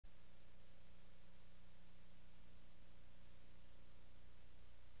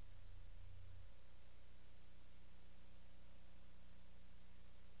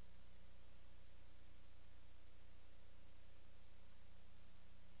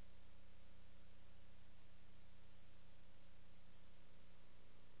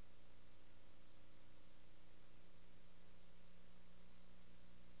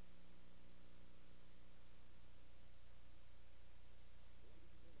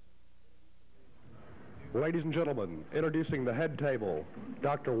Ladies and gentlemen, introducing the head table,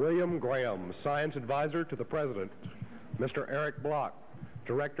 Dr. William Graham, Science Advisor to the President, Mr. Eric Block,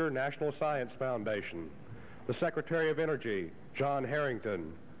 Director, National Science Foundation, the Secretary of Energy, John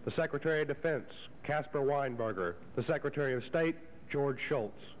Harrington, the Secretary of Defense, Caspar Weinberger, the Secretary of State, George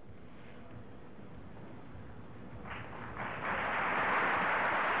Shultz.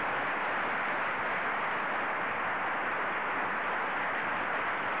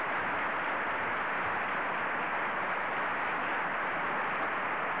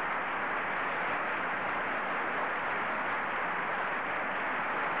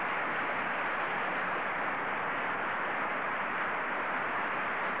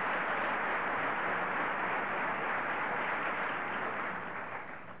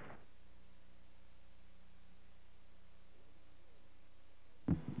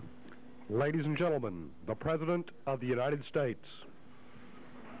 Ladies and gentlemen, the President of the United States.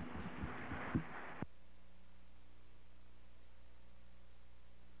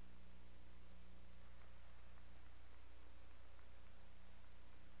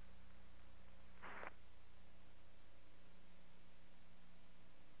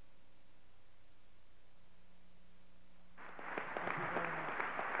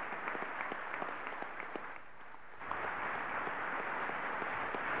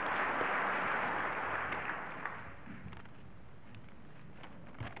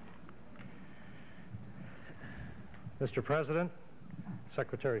 Mr. President,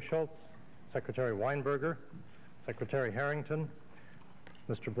 Secretary Shultz, Secretary Weinberger, Secretary Harrington,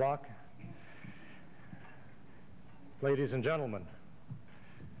 Mr. Block, ladies and gentlemen,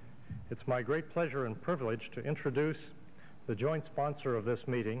 it's my great pleasure and privilege to introduce the joint sponsor of this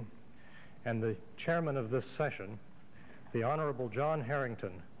meeting and the chairman of this session, the Honorable John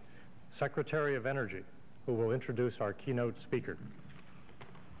Harrington, Secretary of Energy, who will introduce our keynote speaker.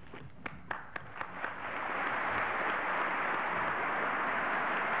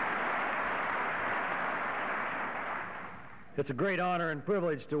 It's a great honor and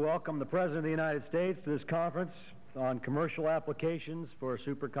privilege to welcome the President of the United States to this conference on commercial applications for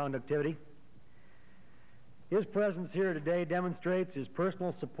superconductivity. His presence here today demonstrates his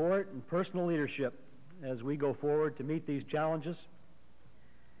personal support and personal leadership as we go forward to meet these challenges.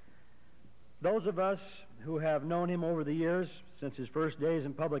 Those of us who have known him over the years, since his first days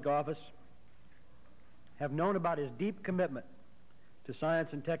in public office, have known about his deep commitment to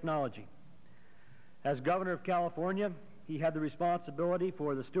science and technology. As Governor of California, he had the responsibility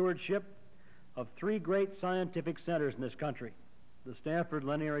for the stewardship of three great scientific centers in this country: the Stanford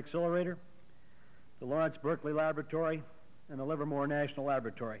Linear Accelerator, the Lawrence Berkeley Laboratory, and the Livermore National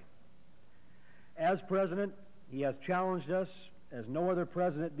Laboratory. As president, he has challenged us, as no other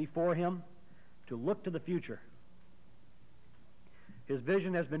president before him, to look to the future. His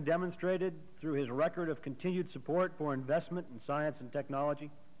vision has been demonstrated through his record of continued support for investment in science and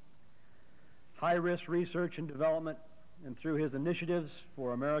technology, high-risk research and development, and through his initiatives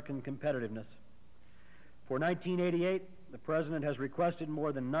for American competitiveness. For 1988, the President has requested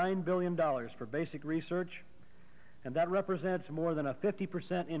more than $9 billion for basic research, and that represents more than a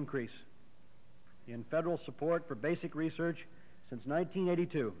 50% increase in federal support for basic research since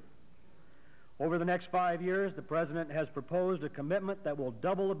 1982. Over the next 5 years, the President has proposed a commitment that will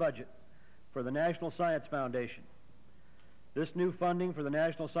double the budget for the National Science Foundation. This new funding for the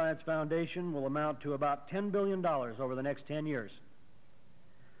National Science Foundation will amount to about $10 billion over the next 10 years.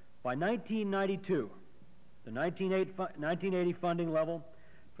 By 1992, the 1980 funding level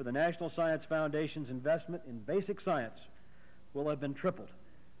for the National Science Foundation's investment in basic science will have been tripled.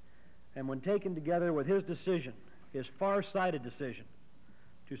 And when taken together with his decision, his far-sighted decision,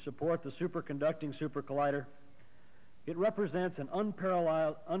 to support the superconducting supercollider, it represents an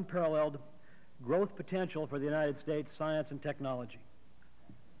unparalleled growth potential for the United States science and technology.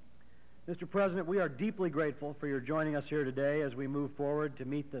 Mr. President, we are deeply grateful for your joining us here today as we move forward to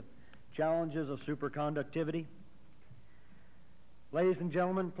meet the challenges of superconductivity. Ladies and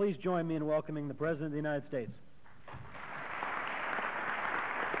gentlemen, please join me in welcoming the President of the United States.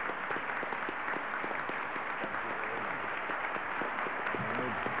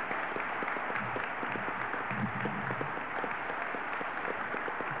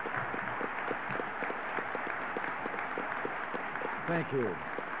 Thank you.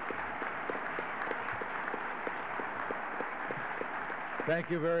 Thank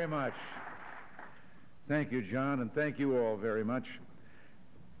you very much. Thank you, John, and thank you all very much.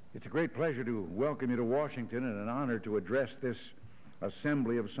 It's a great pleasure to welcome you to Washington and an honor to address this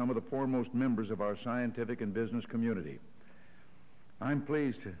assembly of some of the foremost members of our scientific and business community. I'm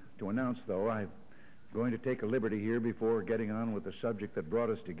pleased to announce, though, I'm going to take a liberty here before getting on with the subject that brought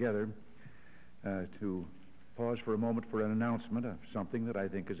us together, to pause for a moment for an announcement of something that I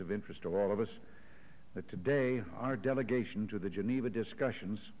think is of interest to all of us, that today our delegation to the Geneva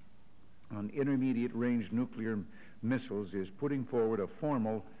discussions on intermediate-range nuclear missiles is putting forward a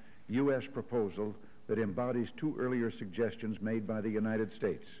formal U.S. proposal that embodies two earlier suggestions made by the United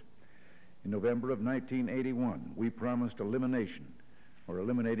States. In November of 1981, we promised elimination or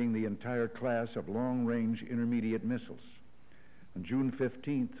eliminating the entire class of long-range intermediate missiles. On June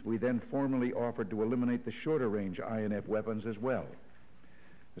 15th, we then formally offered to eliminate the shorter-range INF weapons as well.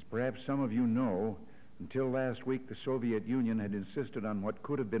 As perhaps some of you know, until last week, the Soviet Union had insisted on what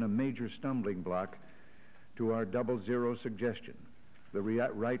could have been a major stumbling block to our 00 suggestion, the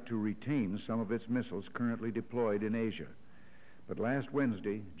right to retain some of its missiles currently deployed in Asia. But last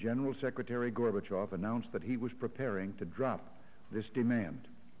Wednesday, General Secretary Gorbachev announced that he was preparing to drop this demand.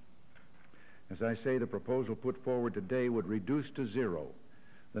 As I say, the proposal put forward today would reduce to zero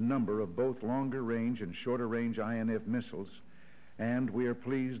the number of both longer-range and shorter-range INF missiles, and we are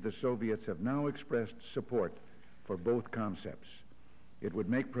pleased the Soviets have now expressed support for both concepts. It would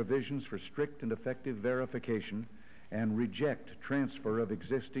make provisions for strict and effective verification and reject transfer of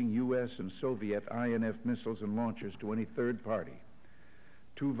existing U.S. and Soviet INF missiles and launchers to any third party.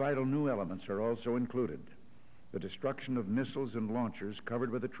 Two vital new elements are also included: the destruction of missiles and launchers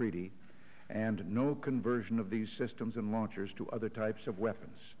covered by the treaty, and no conversion of these systems and launchers to other types of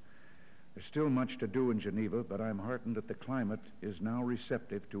weapons. There's still much to do in Geneva, but I'm heartened that the climate is now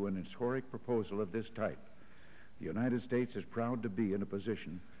receptive to an historic proposal of this type. The United States is proud to be in a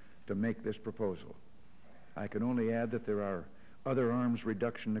position to make this proposal. I can only add that there are other arms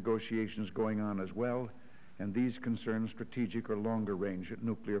reduction negotiations going on as well, and these concern strategic or longer-range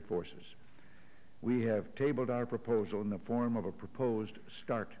nuclear forces. We have tabled our proposal in the form of a proposed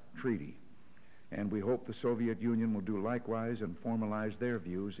START treaty, and we hope the Soviet Union will do likewise and formalize their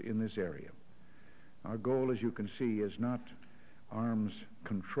views in this area. Our goal, as you can see, is not arms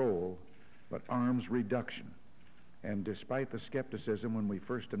control, but arms reduction. And despite the skepticism when we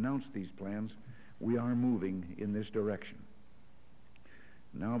first announced these plans, we are moving in this direction.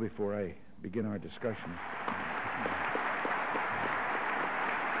 Now, before I begin our discussion,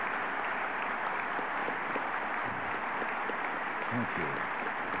 thank you.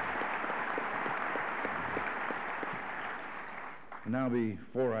 Now,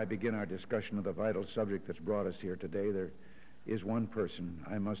 before I begin our discussion of the vital subject that's brought us here today, there is one person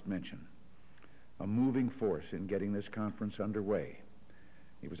I must mention, a moving force in getting this conference underway.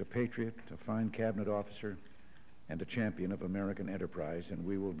 He was a patriot, a fine cabinet officer, and a champion of American enterprise, and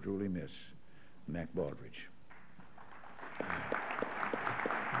we will truly miss Mac Baldrige.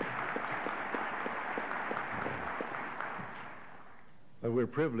 We're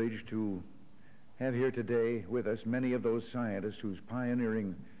privileged to have here today with us many of those scientists whose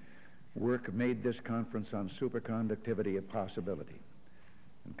pioneering work made this conference on superconductivity a possibility.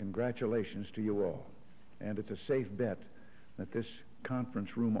 And congratulations to you all. And it's a safe bet that this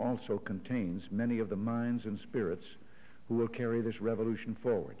conference room also contains many of the minds and spirits who will carry this revolution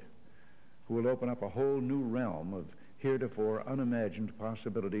forward, who will open up a whole new realm of heretofore unimagined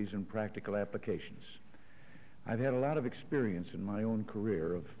possibilities and practical applications. I've had a lot of experience in my own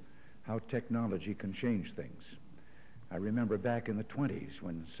career of how technology can change things. I remember back in the 20s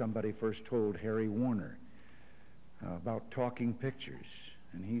when somebody first told Harry Warner about talking pictures,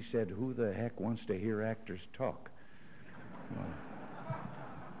 and he said, "Who the heck wants to hear actors talk?" Well,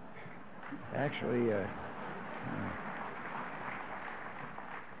 actually,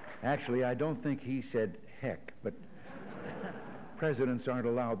 I don't think he said heck, but presidents aren't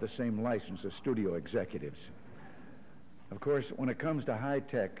allowed the same license as studio executives. Of course, when it comes to high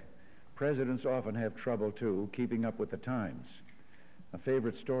tech, presidents often have trouble, too, keeping up with the times. A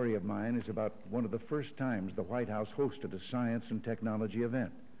favorite story of mine is about one of the first times the White House hosted a science and technology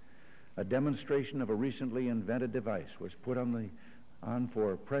event. A demonstration of a recently invented device was put on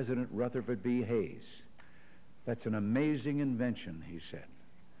for President Rutherford B. Hayes. "That's an amazing invention," he said,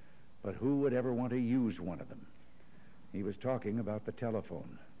 "but who would ever want to use one of them?" He was talking about the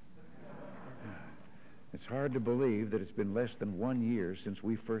telephone. It's hard to believe that it's been less than 1 year since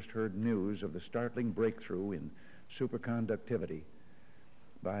we first heard news of the startling breakthrough in superconductivity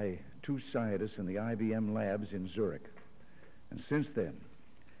by two scientists in the IBM labs in Zurich. And since then,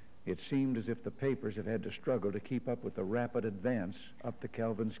 it seemed as if the papers have had to struggle to keep up with the rapid advance up the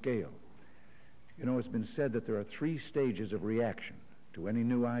Kelvin scale. You know, it's been said that there are 3 stages of reaction to any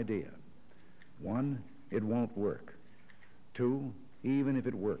new idea. 1, it won't work. 2, even if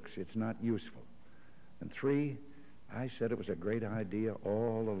it works, it's not useful. And 3, I said it was a great idea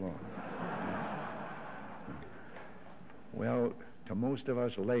all along. Well, To most of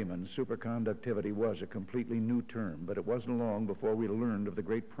us laymen, superconductivity was a completely new term, but it wasn't long before we learned of the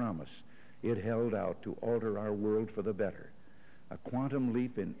great promise it held out to alter our world for the better, a quantum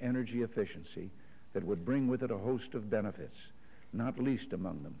leap in energy efficiency that would bring with it a host of benefits, not least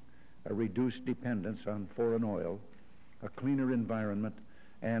among them a reduced dependence on foreign oil, a cleaner environment,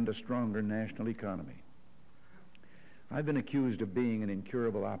 and a stronger national economy. I've been accused of being an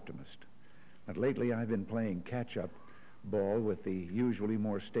incurable optimist, but lately I've been playing catch-up ball with the usually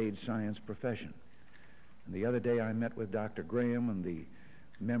more staid science profession. And the other day I met with Dr. Graham and the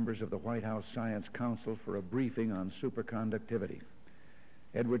members of the White House Science Council for a briefing on superconductivity.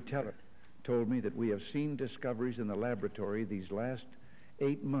 Edward Teller told me that we have seen discoveries in the laboratory these last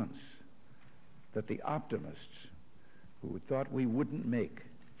 8 months that the optimists who thought we wouldn't make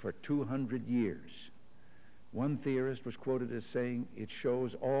for 200 years. One theorist was quoted as saying, "It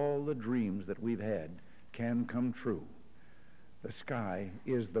shows all the dreams that we've had can come true. The sky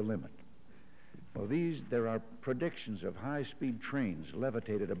is the limit." Well, there are predictions of high-speed trains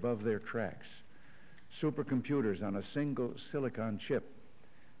levitated above their tracks, supercomputers on a single silicon chip,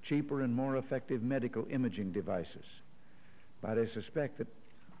 cheaper and more effective medical imaging devices. But I suspect that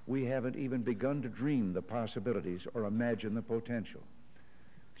we haven't even begun to dream the possibilities or imagine the potential.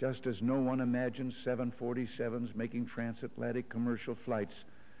 Just as no one imagined 747s making transatlantic commercial flights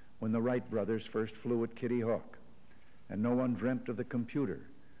when the Wright brothers first flew at Kitty Hawk, and no one dreamt of the computer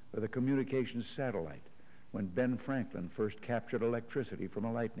or the communications satellite when Ben Franklin first captured electricity from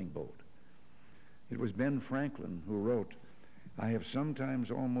a lightning bolt. It was Ben Franklin who wrote, "I have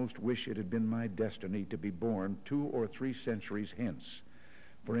sometimes almost wished it had been my destiny to be born 2 or 3 centuries hence,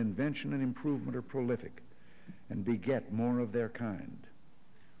 for invention and improvement are prolific, and beget more of their kind.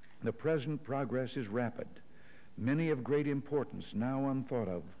 The present progress is rapid. Many of great importance, now unthought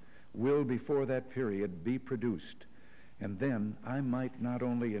of, will before that period be produced, and then I might not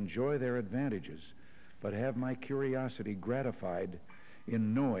only enjoy their advantages, but have my curiosity gratified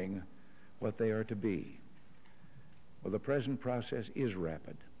in knowing what they are to be." Well, the present process is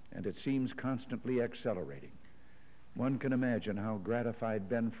rapid, and it seems constantly accelerating. One can imagine how gratified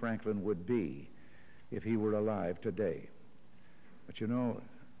Ben Franklin would be if he were alive today. But you know,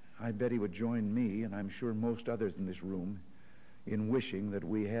 I bet he would join me, and I'm sure most others in this room, in wishing that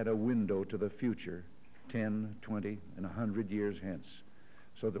we had a window to the future 10, 20, and 100 years hence,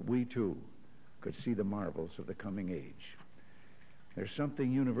 so that we too could see the marvels of the coming age. There's something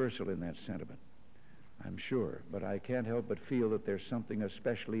universal in that sentiment, I'm sure, but I can't help but feel that there's something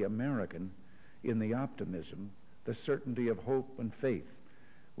especially American in the optimism, the certainty of hope and faith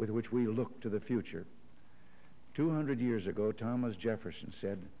with which we look to the future. 200 years ago, Thomas Jefferson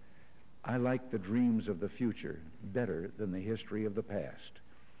said, "I like the dreams of the future better than the history of the past."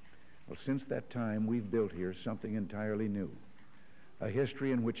 Well, since that time, we've built here something entirely new, a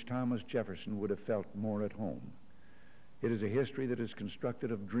history in which Thomas Jefferson would have felt more at home. It is a history that is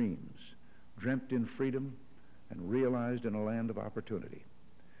constructed of dreams, dreamt in freedom and realized in a land of opportunity.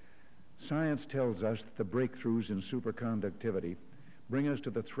 Science tells us that the breakthroughs in superconductivity bring us to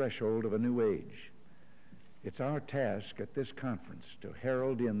the threshold of a new age. It's our task at this conference to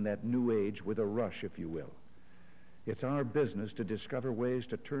herald in that new age with a rush, if you will. It's our business to discover ways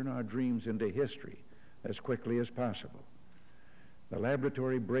to turn our dreams into history as quickly as possible. The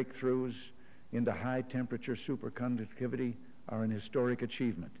laboratory breakthroughs into high-temperature superconductivity are an historic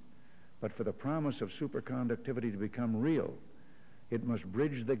achievement. But for the promise of superconductivity to become real, it must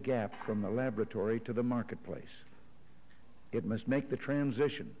bridge the gap from the laboratory to the marketplace. It must make the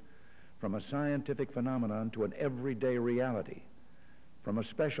transition from a scientific phenomenon to an everyday reality, from a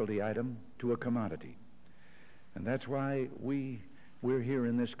specialty item to a commodity. And that's why we're here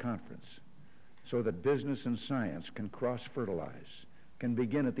in this conference, so that business and science can cross-fertilize, can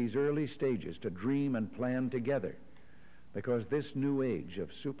begin at these early stages to dream and plan together, because this new age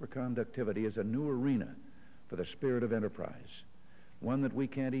of superconductivity is a new arena for the spirit of enterprise, one that we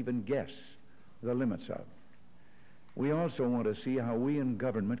can't even guess the limits of. We also want to see how we in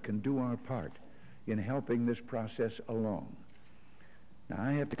government can do our part in helping this process along. Now,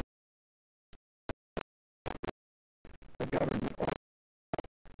 I have to the government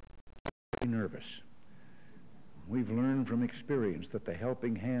is nervous. We've learned from experience that the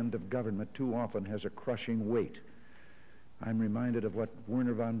helping hand of government too often has a crushing weight. I'm reminded of what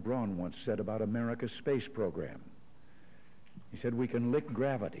Wernher von Braun once said about America's space program. He said, "We can lick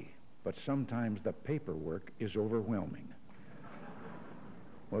gravity, but sometimes the paperwork is overwhelming."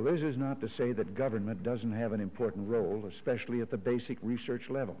 Well, this is not to say that government doesn't have an important role, especially at the basic research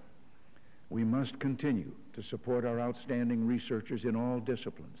level. We must continue to support our outstanding researchers in all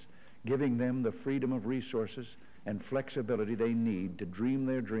disciplines, giving them the freedom of resources and flexibility they need to dream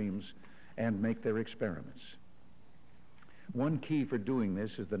their dreams and make their experiments. One key for doing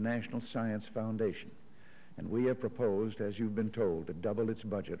this is the National Science Foundation, and we have proposed, as you've been told, to double its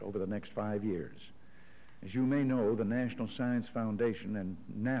budget over the next 5 years. As you may know, the National Science Foundation and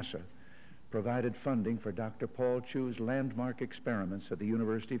NASA provided funding for Dr. Paul Chu's landmark experiments at the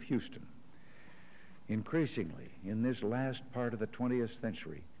University of Houston. Increasingly, in this last part of the 20th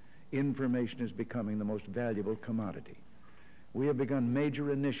century, information is becoming the most valuable commodity. We have begun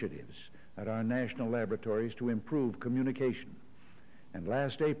major initiatives at our national laboratories to improve communication. And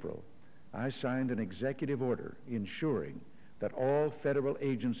last April, I signed an executive order ensuring that all federal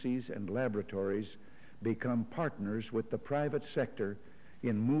agencies and laboratories become partners with the private sector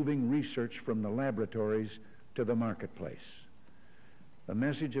in moving research from the laboratories to the marketplace. The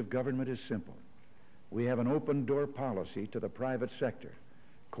message of government is simple. We have an open-door policy to the private sector.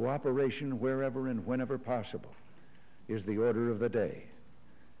 Cooperation wherever and whenever possible is the order of the day.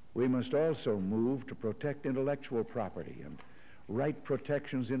 We must also move to protect intellectual property and write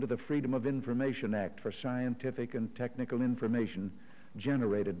protections into the Freedom of Information Act for scientific and technical information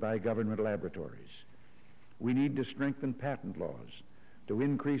generated by government laboratories. We need to strengthen patent laws to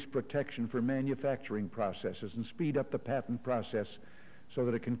increase protection for manufacturing processes and speed up the patent process so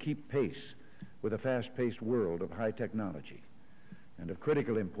that it can keep pace with a fast-paced world of high technology. And of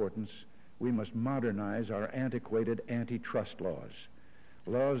critical importance, we must modernize our antiquated antitrust laws,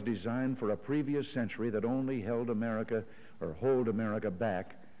 laws designed for a previous century that only held America or hold America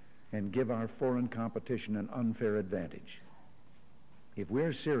back and give our foreign competition an unfair advantage. If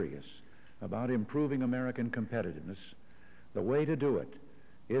we're serious about improving American competitiveness, the way to do it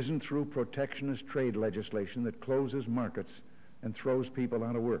isn't through protectionist trade legislation that closes markets and throws people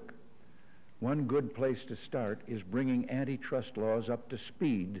out of work. One good place to start is bringing antitrust laws up to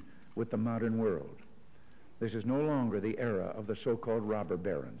speed with the modern world. This is no longer the era of the so-called robber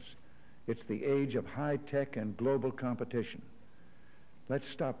barons. It's the age of high-tech and global competition. Let's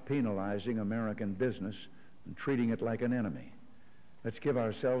stop penalizing American business and treating it like an enemy. Let's give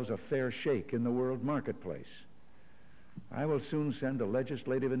ourselves a fair shake in the world marketplace. I will soon send a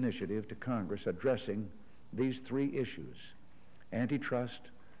legislative initiative to Congress addressing these three issues: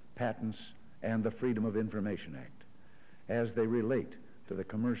 antitrust, patents, and the Freedom of Information Act, as they relate to the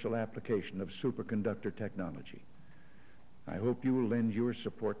commercial application of superconductor technology. I hope you will lend your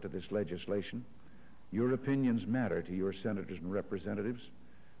support to this legislation. Your opinions matter to your senators and representatives.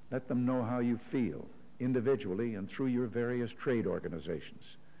 Let them know how you feel, individually and through your various trade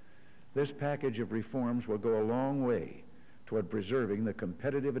organizations. This package of reforms will go a long way toward preserving the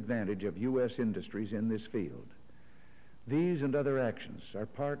competitive advantage of U.S. industries in this field. These and other actions are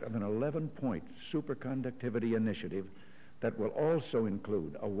part of an 11-point superconductivity initiative that will also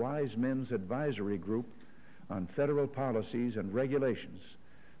include a wise men's advisory group on federal policies and regulations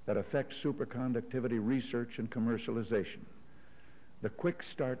that affect superconductivity research and commercialization, the quick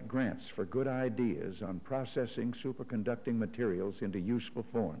start grants for good ideas on processing superconducting materials into useful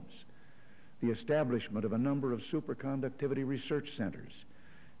forms, the establishment of a number of superconductivity research centers,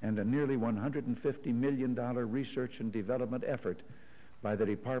 and a nearly $150 million research and development effort by the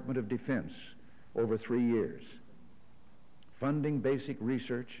Department of Defense over 3 years. Funding basic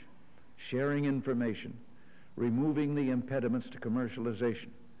research, sharing information, removing the impediments to commercialization.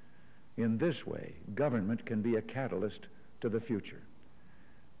 In this way, government can be a catalyst to the future.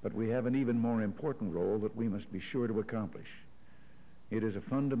 But we have an even more important role that we must be sure to accomplish. It is a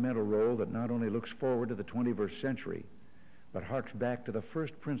fundamental role that not only looks forward to the 21st century, but harks back to the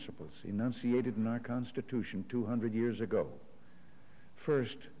first principles enunciated in our Constitution 200 years ago.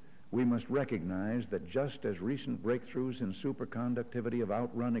 First, we must recognize that just as recent breakthroughs in superconductivity have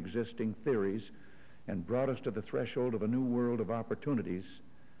outrun existing theories and brought us to the threshold of a new world of opportunities,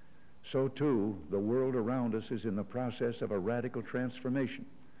 so too the world around us is in the process of a radical transformation,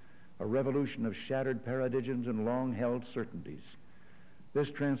 a revolution of shattered paradigms and long-held certainties.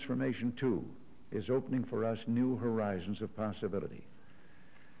 This transformation, too, is opening for us new horizons of possibility.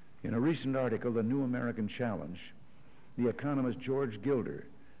 In a recent article, The New American Challenge, the economist George Gilder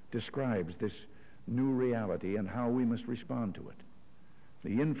describes this new reality and how we must respond to it.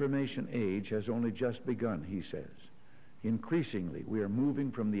 The information age has only just begun, he says. Increasingly, we are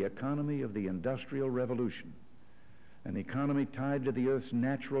moving from the economy of the Industrial Revolution, an economy tied to the Earth's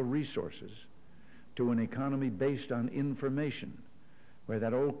natural resources, to an economy based on information, where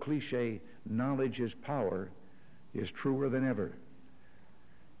that old cliche, knowledge is power, is truer than ever.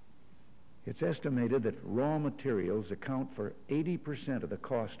 It's estimated that raw materials account for 80% of the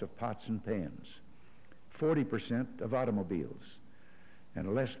cost of pots and pans, 40% of automobiles,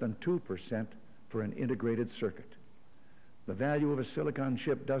 and less than 2% for an integrated circuit. The value of a silicon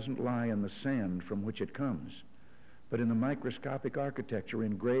chip doesn't lie in the sand from which it comes, but in the microscopic architecture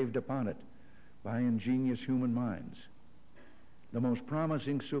engraved upon it by ingenious human minds. The most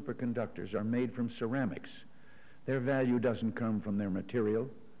promising superconductors are made from ceramics. Their value doesn't come from their material,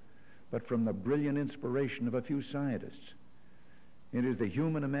 but from the brilliant inspiration of a few scientists. It is the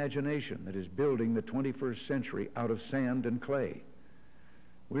human imagination that is building the 21st century out of sand and clay.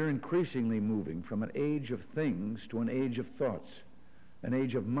 We're increasingly moving from an age of things to an age of thoughts, an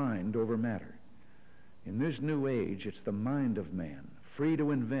age of mind over matter. In this new age, it's the mind of man, free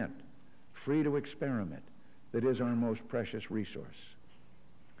to invent, free to experiment, that is our most precious resource.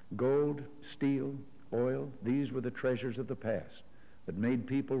 Gold, steel, oil, these were the treasures of the past that made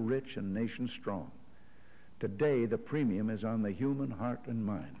people rich and nations strong. Today, the premium is on the human heart and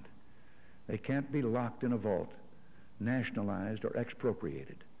mind. They can't be locked in a vault, nationalized or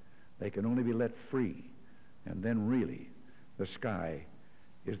expropriated. They can only be let free, and then really, the sky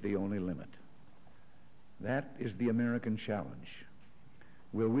is the only limit. That is the American challenge.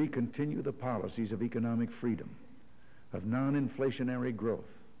 Will we continue the policies of economic freedom, of non-inflationary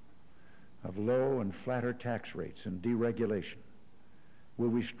growth, of low and flatter tax rates and deregulation? Will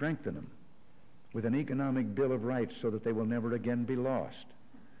we strengthen them with an economic bill of rights so that they will never again be lost?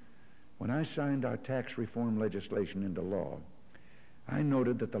 When I signed our tax reform legislation into law, I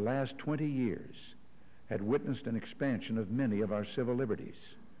noted that the last 20 years had witnessed an expansion of many of our civil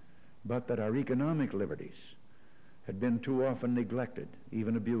liberties, but that our economic liberties had been too often neglected,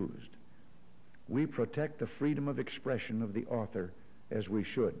 even abused. We protect the freedom of expression of the author as we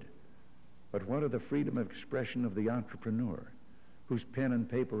should, but what of the freedom of expression of the entrepreneur, whose pen and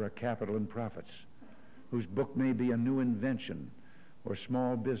paper are capital and profits, whose book may be a new invention or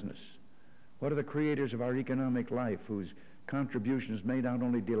small business? What of the creators of our economic life, whose contributions may not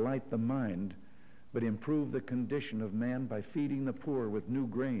only delight the mind, but improve the condition of man by feeding the poor with new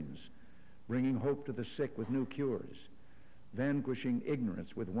grains, bringing hope to the sick with new cures, vanquishing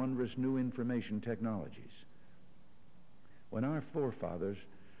ignorance with wondrous new information technologies? When our forefathers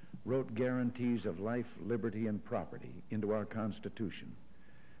wrote guarantees of life, liberty, and property into our Constitution,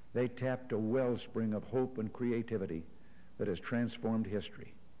 they tapped a wellspring of hope and creativity that has transformed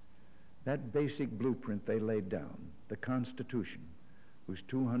history. That basic blueprint they laid down, the Constitution, whose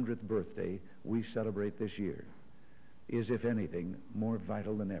 200th birthday we celebrate this year, is, if anything, more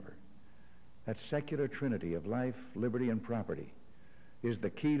vital than ever. That secular trinity of life, liberty, and property is the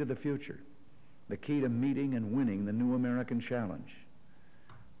key to the future, the key to meeting and winning the new American challenge.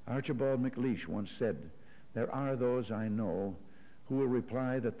 Archibald MacLeish once said, "There are those I know who will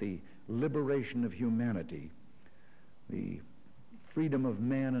reply that the liberation of humanity, the freedom of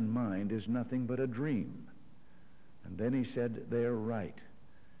man and mind, is nothing but a dream." And then he said, "They're right.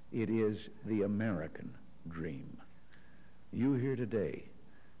 It is the American dream." You here today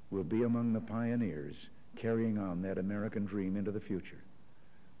will be among the pioneers carrying on that American dream into the future,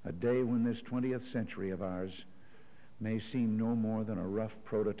 a day when this 20th century of ours may seem no more than a rough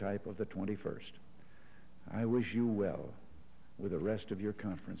prototype of the 21st. I wish you well with the rest of your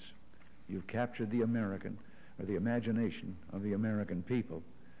conference. You've captured the American, or the imagination of the American people,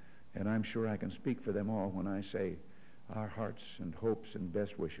 and I'm sure I can speak for them all when I say our hearts and hopes and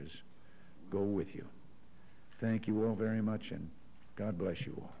best wishes go with you. Thank you all very much, and God bless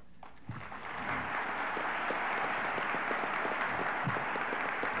you all.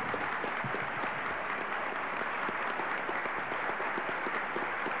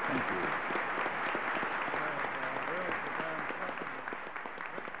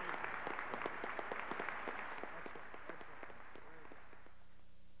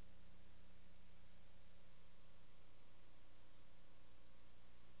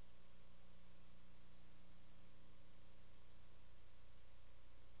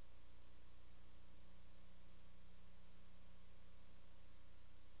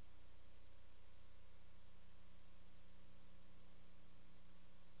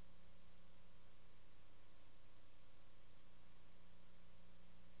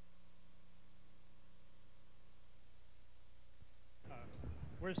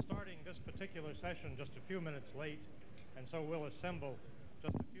 We're starting this particular session just a few minutes late, and so we'll assemble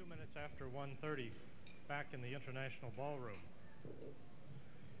just a few minutes after 1:30 back in the International Ballroom.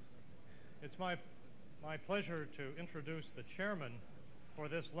 It's my pleasure to introduce the chairman for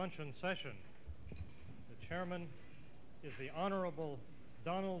this luncheon session. The chairman is the Honorable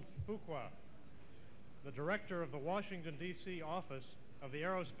Donald Fuqua, the director of the Washington, D.C. office of the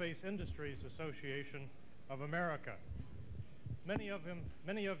Aerospace Industries Association of America. Many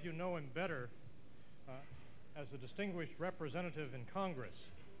of you know him better as a distinguished representative in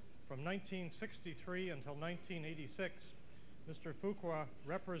Congress. From 1963 until 1986, Mr. Fuqua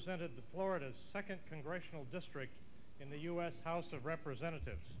represented Florida's 2nd Congressional District in the U.S. House of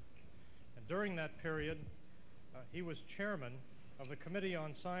Representatives. And during that period, he was chairman of the Committee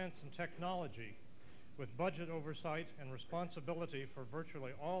on Science and Technology, with budget oversight and responsibility for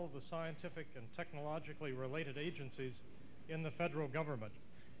virtually all of the scientific and technologically related agencies in the federal government.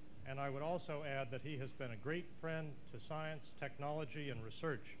 And I would also add that he has been a great friend to science, technology, and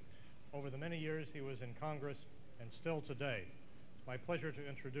research over the many years he was in Congress and still today. It's my pleasure to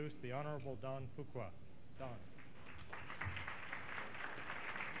introduce the Honorable Don Fuqua. Don.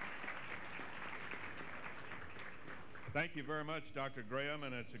 Thank you very much, Dr. Graham,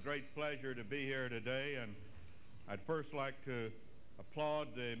 and it's a great pleasure to be here today. And I'd first like to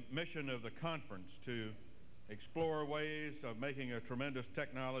applaud the mission of the conference to explore ways of making a tremendous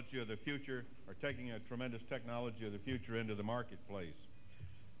technology of the future, or taking a tremendous technology of the future into the marketplace.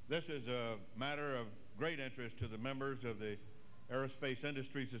 This is a matter of great interest to the members of the Aerospace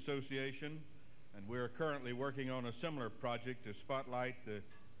Industries Association, and we're currently working on a similar project to spotlight the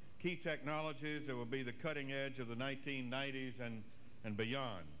key technologies that will be the cutting edge of the 1990s and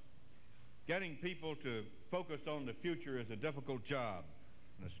beyond. Getting people to focus on the future is a difficult job,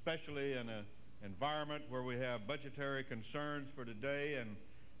 and especially in an environment where we have budgetary concerns for today and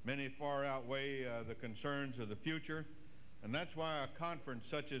many far outweigh the concerns of the future. And that's why a conference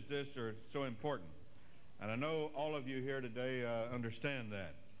such as this are so important. And I know all of you here today understand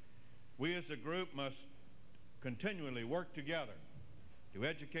that. We as a group must continually work together to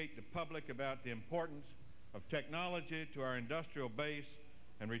educate the public about the importance of technology to our industrial base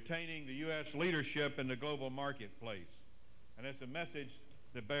and retaining the U.S. leadership in the global marketplace. And it's a message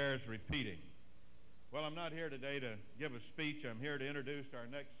that bears repeating. Well, I'm not here today to give a speech. I'm here to introduce our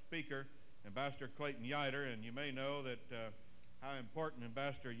next speaker, Ambassador Clayton Yiter, and you may know that how important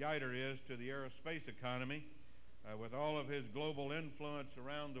Ambassador Yiter is to the aerospace economy. With all of his global influence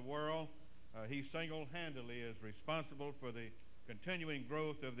around the world, he single-handedly is responsible for the continuing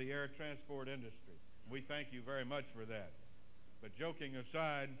growth of the air transport industry. We thank you very much for that. But joking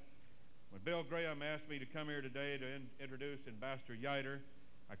aside, when Bill Graham asked me to come here today to introduce Ambassador Yiter,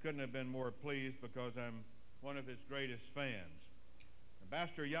 I couldn't have been more pleased because I'm one of his greatest fans.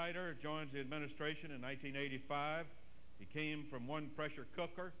 Ambassador Yiter joins the administration in 1985. He came from one pressure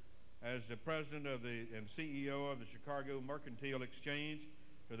cooker as the president of and CEO of the Chicago Mercantile Exchange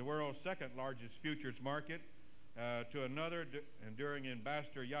to the world's 2nd largest futures market, to another, and during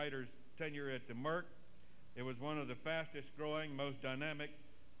Ambassador Yiter's tenure at the Merck, it was one of the fastest growing, most dynamic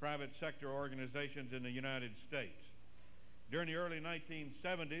private sector organizations in the United States. During the early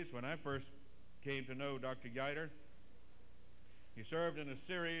 1970s, when I first came to know Dr. Yiter, he served in a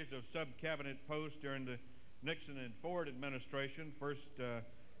series of sub-cabinet posts during the Nixon and Ford administration, first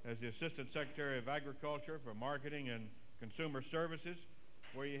as the Assistant Secretary of Agriculture for Marketing and Consumer Services,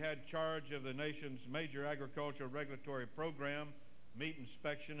 where he had charge of the nation's major agricultural regulatory program, meat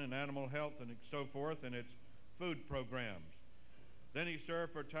inspection and animal health and so forth, and its food programs. Then he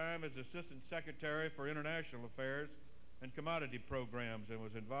served for a time as Assistant Secretary for International Affairs and Commodity Programs and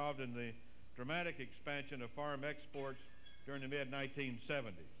was involved in the dramatic expansion of farm exports during the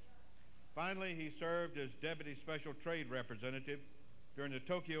mid-1970s. Finally, he served as Deputy Special Trade Representative during the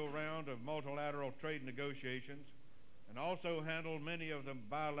Tokyo round of multilateral trade negotiations, and also handled many of the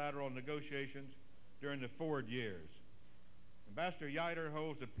bilateral negotiations during the Ford years. Ambassador Yiter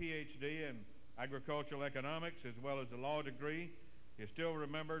holds a PhD in agricultural economics as well as a law degree. He is still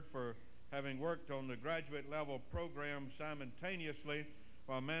remembered for having worked on the graduate level program simultaneously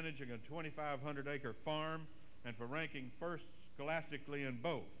while managing a 2,500-acre farm and for ranking first scholastically in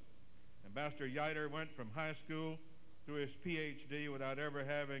both. Ambassador Yiter went from high school through his PhD without ever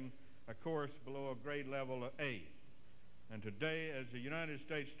having a course below a grade level of A. And today, as the United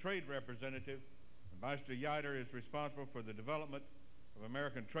States Trade Representative, Ambassador Yiter is responsible for the development of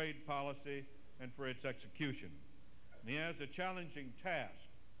American trade policy and for its execution. And he has a challenging task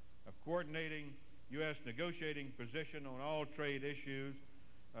of coordinating U.S. negotiating position on all trade issues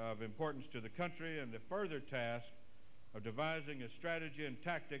of importance to the country, and the further task of devising a strategy and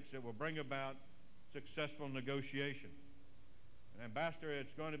tactics that will bring about successful negotiation. And Ambassador,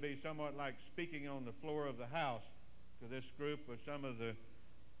 it's going to be somewhat like speaking on the floor of the House to this group with some of the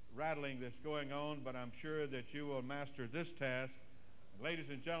rattling that's going on, but I'm sure that you will master this task. And ladies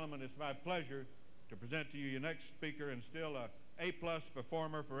and gentlemen, it's my pleasure to present to you your next speaker, and still a A-plus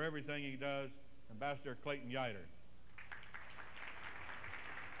performer for everything he does, Ambassador Clayton Yiter.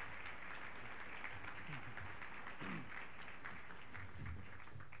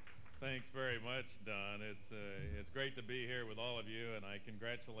 Thanks very much, Don. It's great to be here with all of you, and I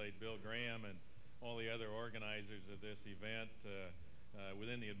congratulate Bill Graham and all the other organizers of this event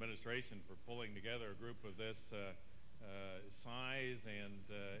within the administration for pulling together a group of this size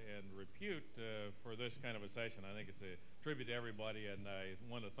and repute for this kind of a session. I think it's a tribute to everybody, and I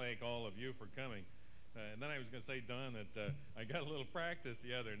want to thank all of you for coming. And then I was going to say, Don, that I got a little practice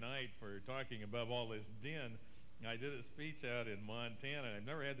the other night for talking above all this din. I did a speech out in Montana. I've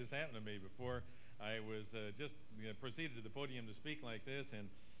never had this happen to me before. I was just proceeded to the podium to speak like this, and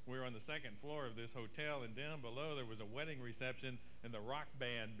we were on the second floor of this hotel, and down below there was a wedding reception, and the rock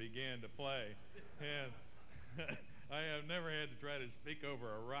band began to play. And I have never had to try to speak over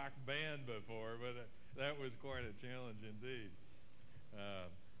a rock band before, but that was quite a challenge indeed.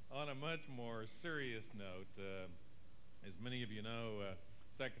 On a much more serious note, as many of you know,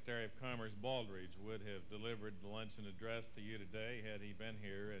 Secretary of Commerce Baldridge would have delivered the luncheon address to you today had he been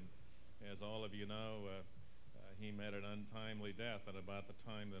here, and as all of you know, he met an untimely death at about the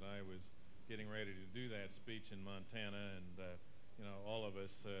time that I was getting ready to do that speech in Montana, and you know, all of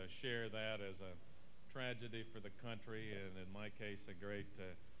us share that as a tragedy for the country, and in my case, a great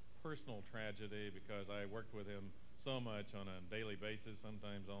personal tragedy, because I worked with him so much on a daily basis,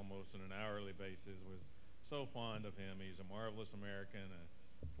 sometimes almost on an hourly basis, was so fond of him. He's a marvelous American, a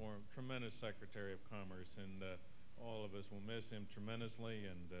tremendous Secretary of Commerce, and all of us will miss him tremendously,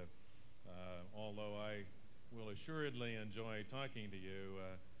 and although I will assuredly enjoy talking to you,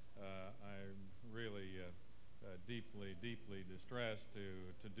 I'm really deeply, deeply distressed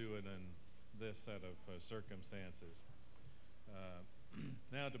to do it in this set of circumstances.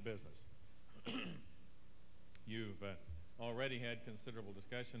 Now to business. You've already had considerable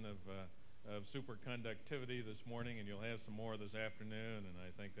discussion of superconductivity this morning, and you'll have some more this afternoon, and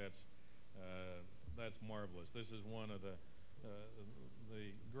I think that's marvelous. This is one of the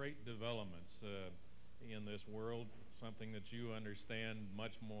great developments in this world, something that you understand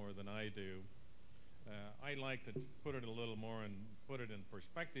much more than I do. I'd like to put it a little more and put it in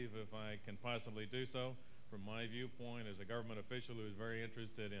perspective, if I can possibly do so, from my viewpoint as a government official who is very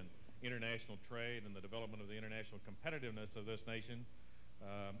interested in international trade and the development of the international competitiveness of this nation.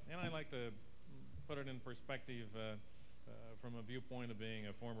 And I like to put it in perspective from a viewpoint of being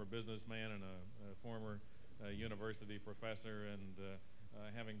a former businessman and a former university professor, and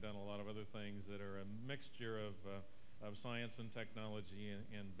having done a lot of other things that are a mixture of science and technology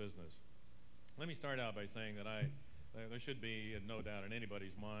and business. Let me start out by saying that there should be no doubt in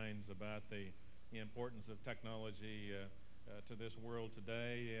anybody's minds about the importance of technology to this world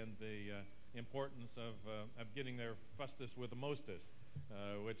today, and the importance of getting there fastest with the mostest,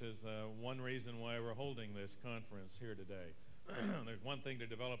 which is one reason why we're holding this conference here today. There's one thing to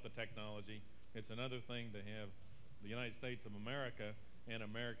develop the technology. It's another thing to have the United States of America and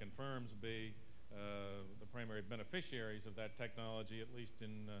American firms be the primary beneficiaries of that technology, at least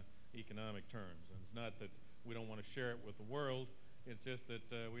in economic terms. And it's not that we don't want to share it with the world. It's just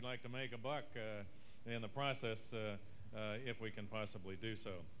that we'd like to make a buck in the process if we can possibly do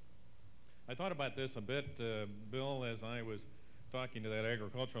so. I thought about this a bit, Bill, as I was talking to that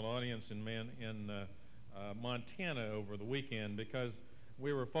agricultural audience in Montana over the weekend, because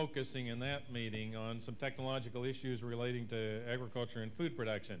we were focusing in that meeting on some technological issues relating to agriculture and food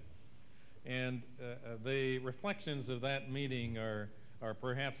production. And the reflections of that meeting are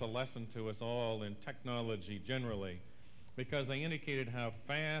perhaps a lesson to us all in technology generally, because they indicated how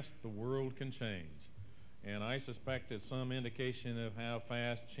fast the world can change. And I suspect it's some indication of how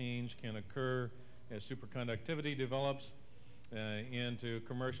fast change can occur as superconductivity develops into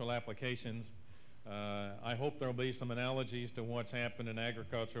commercial applications. I hope there'll be some analogies to what's happened in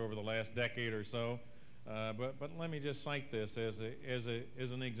agriculture over the last decade or so. But let me just cite this as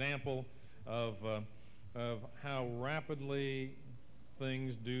an example of how rapidly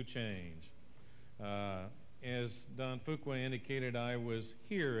things do change. As Don Fuqua indicated, I was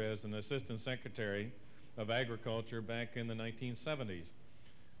here as an Assistant Secretary of Agriculture back in the 1970s,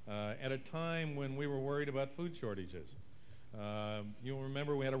 at a time when we were worried about food shortages. You'll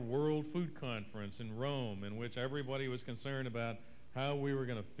remember we had a World Food Conference in Rome in which everybody was concerned about how we were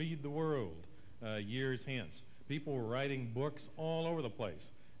going to feed the world years hence. People were writing books all over the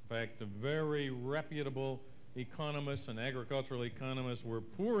place. In fact, the very reputable economists and agricultural economists were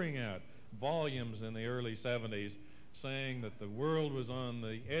pouring out volumes in the early 70s saying that the world was on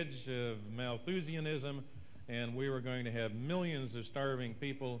the edge of Malthusianism and we were going to have millions of starving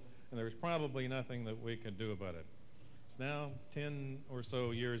people, and there was probably nothing that we could do about it. It's now 10 or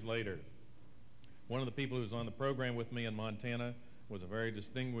so years later. One of the people who was on the program with me in Montana was a very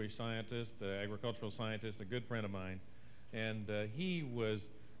distinguished scientist, agricultural scientist, a good friend of mine, and he was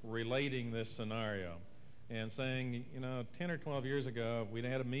relating this scenario and saying, you know, 10 or 12 years ago, if we'd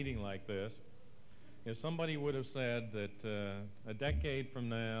had a meeting like this, if somebody would have said that a decade from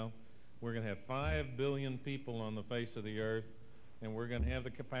now, we're going to have 5 billion people on the face of the earth, and we're going to have the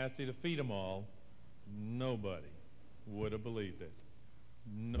capacity to feed them all, nobody would have believed it.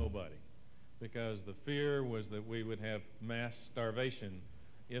 Nobody. Because the fear was that we would have mass starvation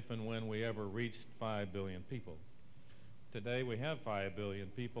if and when we ever reached 5 billion people. Today we have 5 billion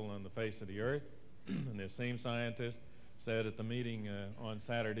people on the face of the earth, and the same scientist said at the meeting on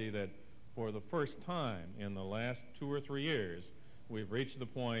Saturday that for the first time in the last 2 or 3 years, we've reached the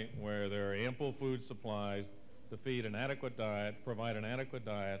point where there are ample food supplies to feed an adequate diet, provide an adequate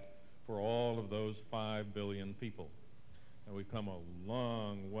diet for all of those 5 billion people. And we've come a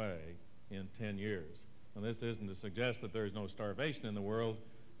long way in 10 years. Now, this isn't to suggest that there's no starvation in the world.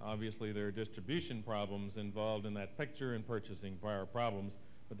 Obviously, there are distribution problems involved in that picture and purchasing power problems.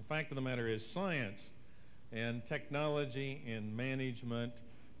 But the fact of the matter is science and technology and management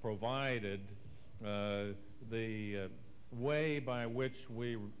provided the way by which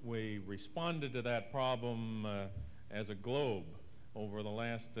we responded to that problem as a globe over the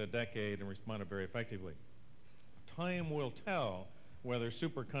last decade and responded very effectively. Time will tell whether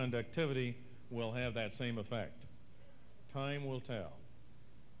superconductivity will have that same effect. Time will tell.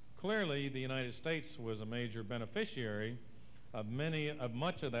 Clearly, the United States was a major beneficiary of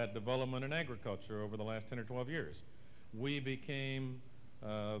much of that development in agriculture over the last 10 or 12 years. We became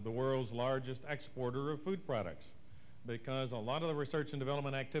the world's largest exporter of food products because a lot of the research and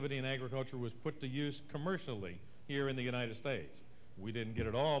development activity in agriculture was put to use commercially here in the United States. We didn't get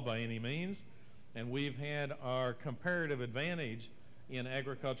it all by any means, and we've had our comparative advantage in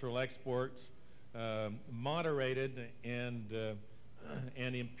agricultural exports moderated and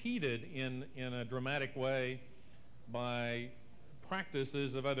impeded in a dramatic way by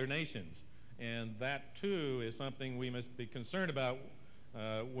practices of other nations. And that too is something we must be concerned about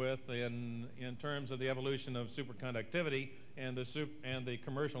in terms of the evolution of superconductivity and the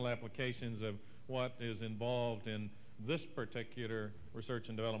commercial applications of what is involved in this particular research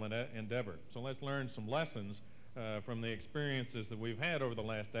and development endeavor. So let's learn some lessons from the experiences that we've had over the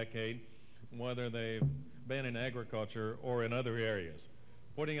last decade, whether they've been in agriculture or in other areas.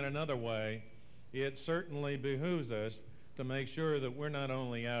 Putting it another way, it certainly behooves us to make sure that we're not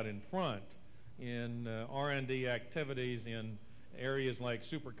only out in front in R&D activities in areas like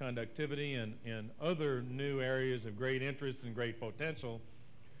superconductivity and other new areas of great interest and great potential,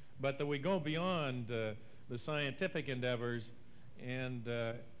 but that we go beyond the scientific endeavors and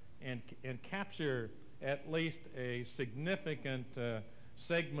capture at least a significant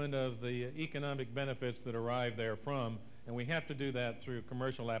segment of the economic benefits that arrive therefrom, and we have to do that through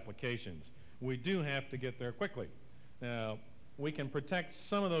commercial applications. We do have to get there quickly. Now, we can protect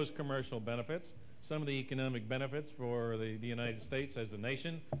some of those commercial benefits, some of the economic benefits for the United States as a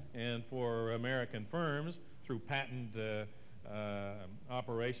nation and for American firms through patent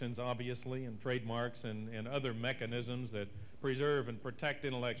operations, obviously, and trademarks and other mechanisms that preserve and protect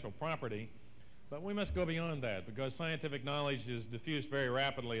intellectual property. But we must go beyond that because scientific knowledge is diffused very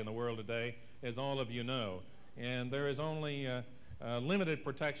rapidly in the world today, as all of you know. And there is only limited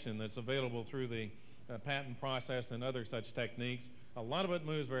protection that's available through the patent process and other such techniques. A lot of it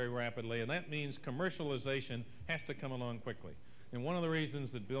moves very rapidly, and that means commercialization has to come along quickly. And one of the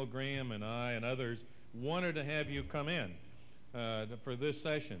reasons that Bill Graham and I and others wanted to have you come in for this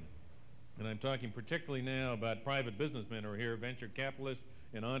session, and I'm talking particularly now about private businessmen who are here, venture capitalists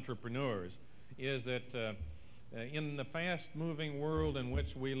and entrepreneurs, is that in the fast-moving world in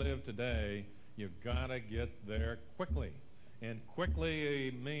which we live today, you've got to get there quickly. And quickly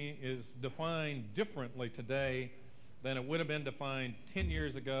is defined differently today than it would have been defined 10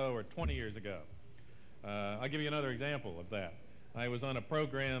 years ago or 20 years ago. I'll give you another example of that. I was on a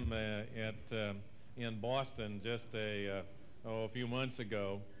program in Boston just a few months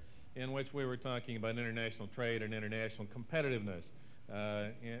ago in which we were talking about international trade and international competitiveness.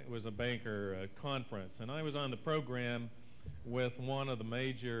 It was a banker conference, and I was on the program with one of the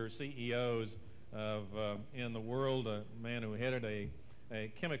major CEOs in the world, a man who headed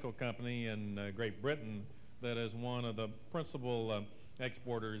a chemical company in Great Britain that is one of the principal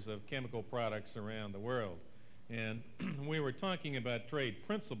exporters of chemical products around the world. And we were talking about trade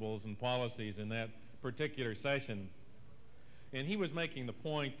principles and policies in that particular session, and he was making the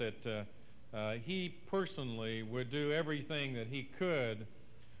point that he personally would do everything that he could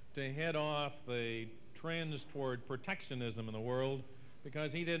to head off the trends toward protectionism in the world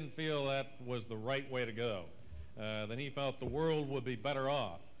because he didn't feel that was the right way to go. That he felt the world would be better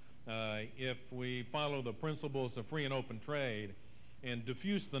off if we follow the principles of free and open trade and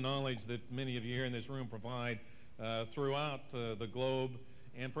diffuse the knowledge that many of you here in this room provide throughout the globe,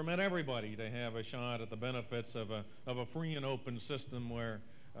 and permit everybody to have a shot at the benefits of a free and open system where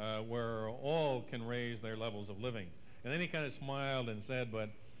all can raise their levels of living. And then he kind of smiled and said, but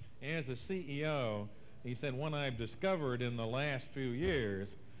as a CEO, he said, what I've discovered in the last few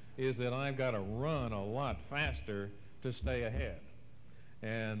years is that I've got to run a lot faster to stay ahead.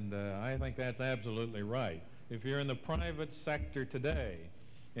 And I think that's absolutely right. If you're in the private sector today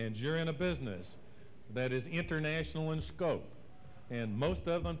and you're in a business that is international in scope, and most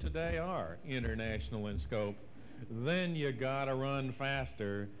of them today are international in scope, then you gotta run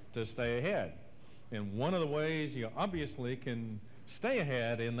faster to stay ahead. And one of the ways you obviously can stay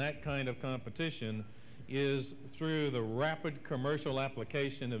ahead in that kind of competition is through the rapid commercial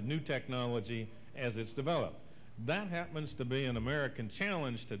application of new technology as it's developed. That happens to be an American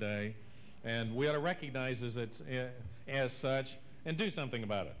challenge today, and we ought to recognize it as such and do something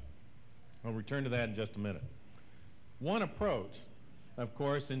about it. I'll return to that in just a minute. One approach, of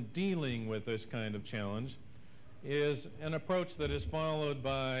course, in dealing with this kind of challenge is an approach that is followed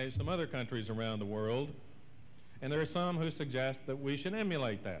by some other countries around the world, and there are some who suggest that we should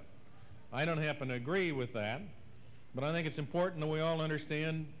emulate that. I don't happen to agree with that, but I think it's important that we all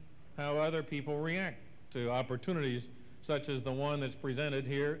understand how other people react to opportunities such as the one that's presented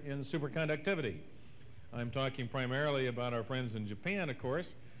here in superconductivity. I'm talking primarily about our friends in Japan, of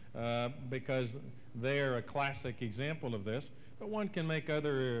course, because they're a classic example of this, but one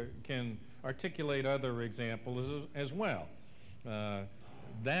can articulate other examples as well. The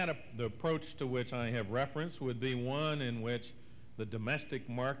approach to which I have referenced would be one in which the domestic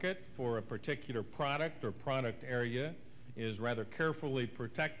market for a particular product or product area is rather carefully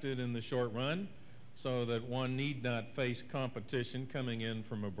protected in the short run, so that one need not face competition coming in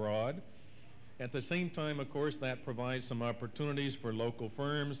from abroad. At the same time, of course, that provides some opportunities for local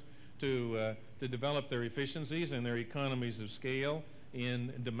firms to develop their efficiencies and their economies of scale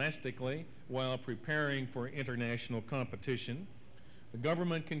domestically while preparing for international competition. The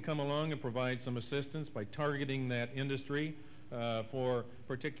government can come along and provide some assistance by targeting that industry for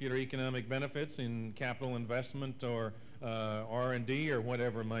particular economic benefits in capital investment or R&D or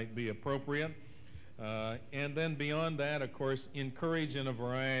whatever might be appropriate. And then beyond that, of course, encourage in a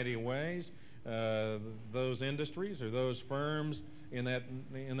variety of ways those industries or those firms in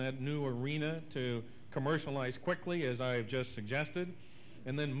that new arena to commercialize quickly, as I have just suggested,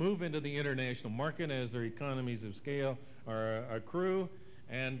 and then move into the international market as their economies of scale accrue,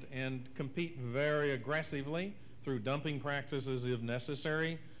 and compete very aggressively through dumping practices if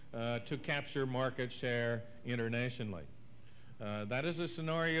necessary to capture market share internationally. That is a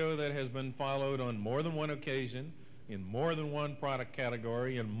scenario that has been followed on more than one occasion, in more than one product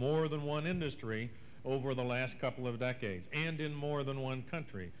category, in more than one industry over the last couple of decades, and in more than one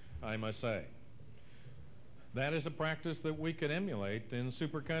country, I must say. That is a practice that we could emulate in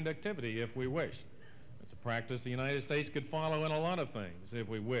superconductivity if we wished. It's a practice the United States could follow in a lot of things if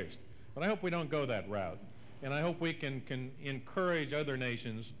we wished. But I hope we don't go that route. And I hope we can encourage other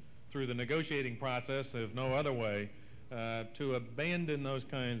nations through the negotiating process, if no other way, to abandon those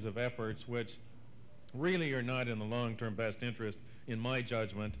kinds of efforts which really are not in the long-term best interest, in my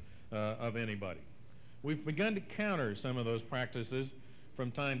judgment, of anybody. We've begun to counter some of those practices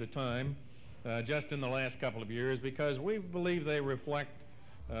from time to time, just in the last couple of years, because we believe they reflect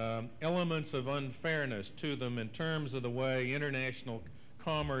elements of unfairness to them in terms of the way international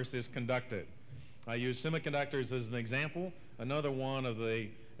commerce is conducted. I use semiconductors as an example, another one of the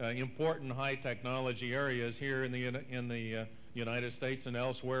important high technology areas here in the United States and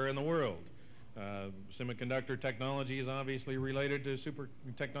elsewhere in the world. Semiconductor technology is obviously related to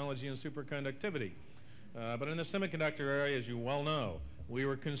technology and superconductivity. But in the semiconductor area, as you well know, we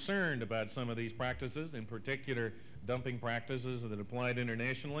were concerned about some of these practices, in particular dumping practices that applied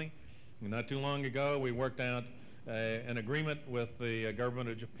internationally. Not too long ago, we worked out an agreement with the government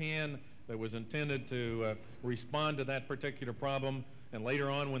of Japan that was intended to respond to that particular problem. And later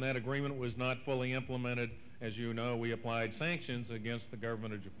on, when that agreement was not fully implemented, as you know, we applied sanctions against the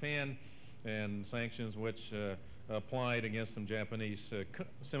government of Japan, and sanctions which applied against some Japanese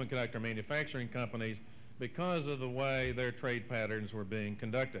semiconductor manufacturing companies because of the way their trade patterns were being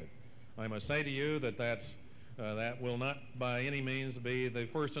conducted. I must say to you that that will not by any means be the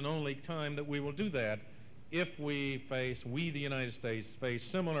first and only time that we will do that if we, the United States, face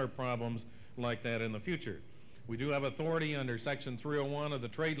similar problems like that in the future. We do have authority under Section 301 of the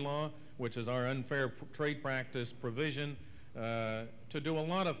trade law, which is our unfair trade practice provision, to do a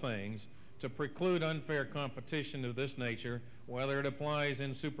lot of things to preclude unfair competition of this nature, whether it applies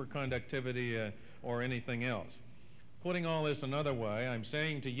in superconductivity or anything else. Putting all this another way, I'm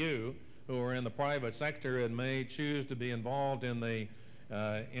saying to you who are in the private sector and may choose to be involved in the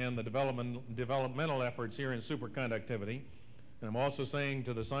developmental efforts here in superconductivity, and I'm also saying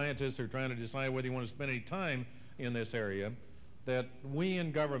to the scientists who are trying to decide whether you want to spend any time in this area, that we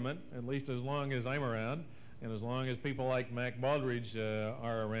in government, at least as long as I'm around, and as long as people like Mac Baldridge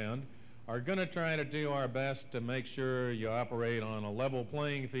are around, are going to try to do our best to make sure you operate on a level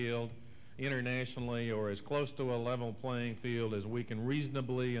playing field internationally, or as close to a level playing field as we can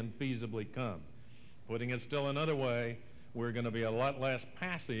reasonably and feasibly come. Putting it still another way, we're going to be a lot less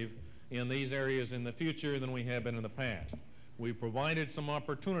passive in these areas in the future than we have been in the past. We provided some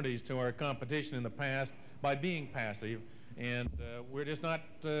opportunities to our competition in the past by being passive, and we're just not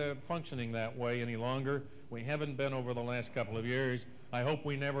functioning that way any longer. We haven't been over the last couple of years. I hope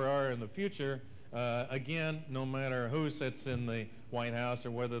we never are in the future, again, no matter who sits in the White House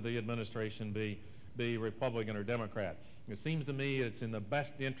or whether the administration be Republican or Democrat. It seems to me it's in the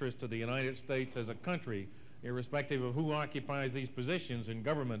best interest of the United States as a country, irrespective of who occupies these positions in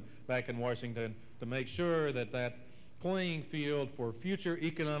government back in Washington, to make sure that that playing field for future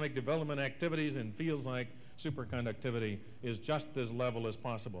economic development activities in fields like superconductivity is just as level as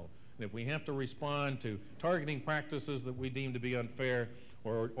possible. And if we have to respond to targeting practices that we deem to be unfair,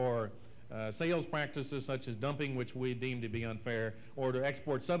 or sales practices such as dumping, which we deem to be unfair, or to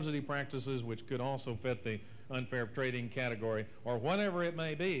export subsidy practices, which could also fit the unfair trading category, or whatever it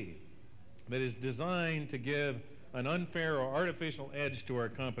may be that is designed to give an unfair or artificial edge to our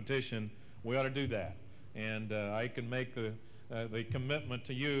competition, we ought to do that. And I can make the commitment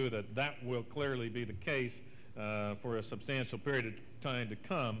to you that that will clearly be the case for a substantial period of time to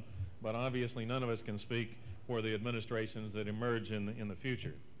come, but obviously none of us can speak for the administrations that emerge in the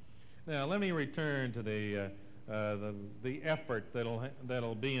future. Now let me return to the effort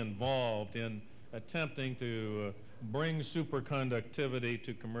that'll be involved in attempting to bring superconductivity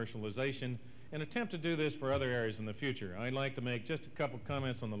to commercialization and attempt to do this for other areas in the future. I'd like to make just a couple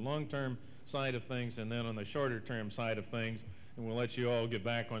comments on the long-term side of things and then on the shorter-term side of things, and we'll let you all get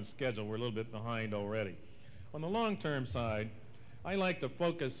back on schedule. We're a little bit behind already. On the long-term side, I'd like to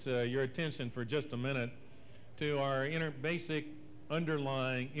focus your attention for just a minute to our basic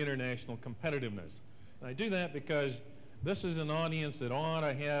underlying international competitiveness. And I do that because this is an audience that ought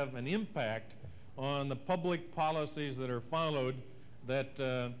to have an impact on the public policies that are followed that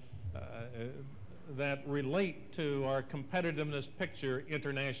that relate to our competitiveness picture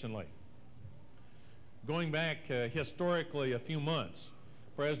internationally. Going back historically a few months,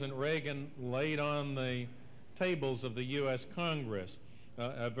 President Reagan laid on the tables of the U.S. Congress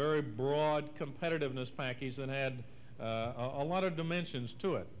a very broad competitiveness package that had a lot of dimensions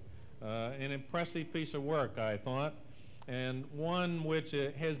to it. An impressive piece of work, I thought, and one which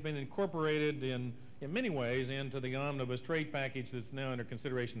has been incorporated in many ways into the omnibus trade package that's now under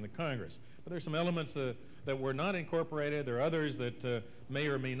consideration in the Congress. But there's some elements that were not incorporated. There are others that may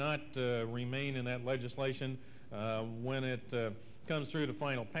or may not remain in that legislation when it comes through to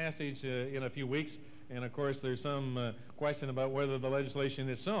final passage in a few weeks. And of course, there's some question about whether the legislation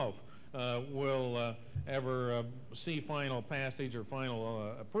itself will ever see final passage or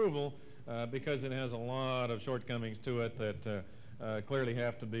final approval because it has a lot of shortcomings to it that clearly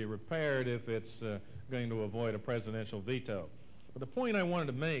have to be repaired if it's going to avoid a presidential veto. But the point I wanted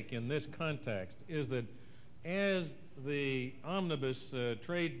to make in this context is that as the omnibus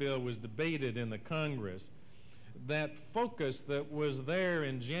trade bill was debated in the Congress, that focus that was there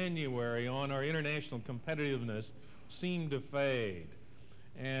in January on our international competitiveness seemed to fade.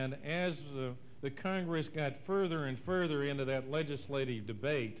 And as the Congress got further and further into that legislative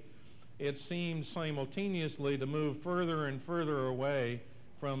debate, it seemed simultaneously to move further and further away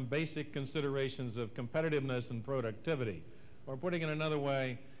from basic considerations of competitiveness and productivity. Or putting it another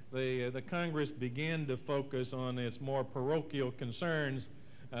way, the Congress began to focus on its more parochial concerns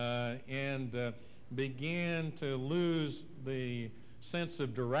and began to lose the sense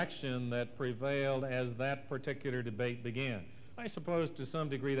of direction that prevailed as that particular debate began. I suppose to some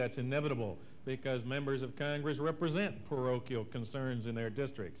degree that's inevitable because members of Congress represent parochial concerns in their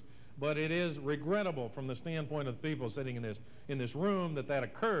districts. But it is regrettable from the standpoint of the people sitting in this room that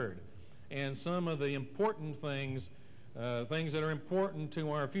occurred. And some of the important things that are important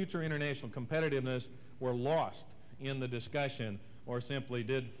to our future international competitiveness were lost in the discussion or simply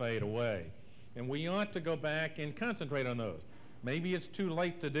did fade away. And we ought to go back and concentrate on those. Maybe it's too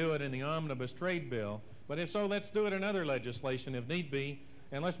late to do it in the omnibus trade bill, but if so, let's do it in other legislation if need be,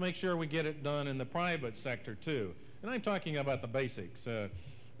 and let's make sure we get it done in the private sector too. And I'm talking about the basics. A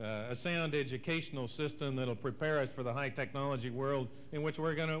sound educational system that'll prepare us for the high technology world in which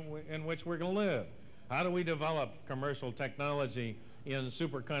we're going to live. How do we develop commercial technology in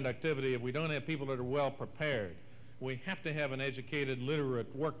superconductivity if we don't have people that are well prepared? We have to have an educated,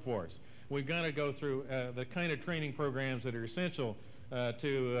 literate workforce. We've got to go through the kind of training programs that are essential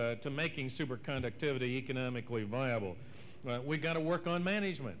to making superconductivity economically viable. We've got to work on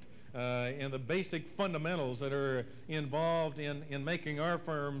management and the basic fundamentals that are involved in making our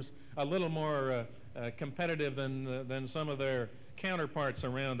firms a little more competitive than some of their counterparts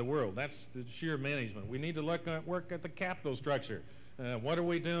around the world. That's the sheer management. We need to work at the capital structure. What are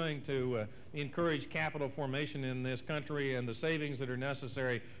we doing to encourage capital formation in this country and the savings that are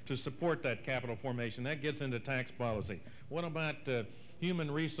necessary to support that capital formation? That gets into tax policy. What about human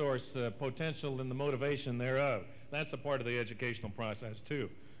resource potential and the motivation thereof? That's a part of the educational process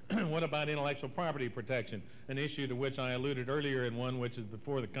too. What about intellectual property protection, an issue to which I alluded earlier and one which is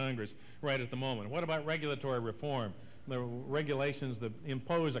before the Congress right at the moment? What about regulatory reform, the regulations that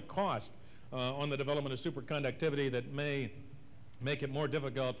impose a cost on the development of superconductivity that may make it more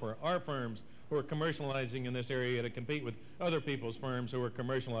difficult for our firms who are commercializing in this area to compete with other people's firms who are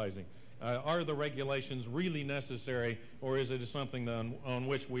commercializing? Are the regulations really necessary, or is it something on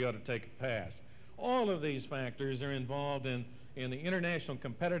which we ought to take a pass? All of these factors are involved in the international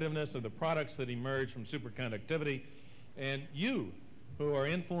competitiveness of the products that emerge from superconductivity, and you, who are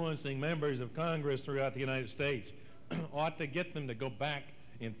influencing members of Congress throughout the United States, ought to get them to go back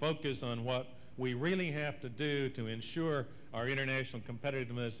and focus on what we really have to do to ensure our international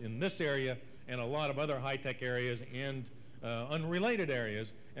competitiveness in this area and a lot of other high-tech areas and unrelated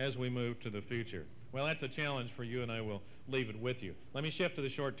areas as we move to the future. Well, that's a challenge for you, and I will leave it with you. Let me shift to the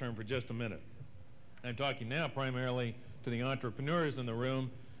short term for just a minute. I'm talking now primarily to the entrepreneurs in the room,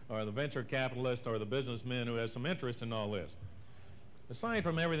 or the venture capitalists, or the businessmen who have some interest in all this. Aside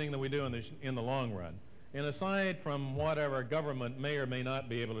from everything that we do in the long run, and aside from whatever government may or may not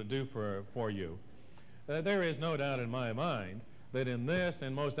be able to do for you, there is no doubt in my mind that in this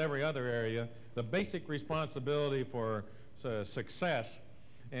and most every other area, the basic responsibility for success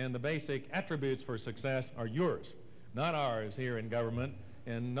and the basic attributes for success are yours, not ours here in government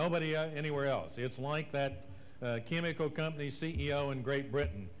and nobody anywhere else. It's like that chemical company CEO in Great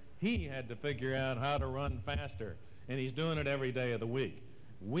Britain. He had to figure out how to run faster, and he's doing it every day of the week.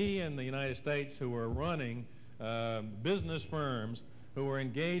 We in the United States who are running business firms who are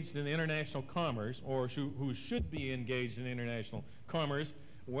engaged in international commerce, or who should be engaged in international commerce,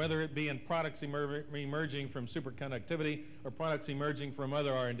 whether it be in products emerging from superconductivity or products emerging from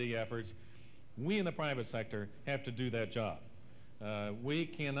other R&D efforts, we in the private sector have to do that job. We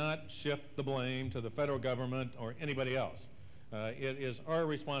cannot shift the blame to the federal government or anybody else. It is our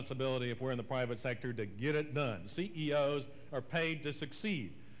responsibility, if we're in the private sector, to get it done. CEOs are paid to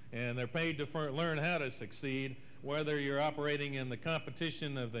succeed, and they're paid to learn how to succeed, whether you're operating in the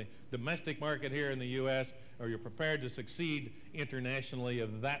competition of the domestic market here in the U.S. or you're prepared to succeed internationally, if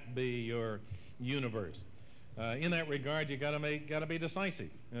that be your universe. In that regard, you got to be decisive.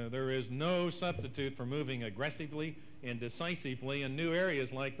 There is no substitute for moving aggressively and decisively in new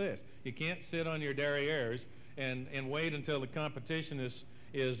areas like this. You can't sit on your derrieres and wait until the competition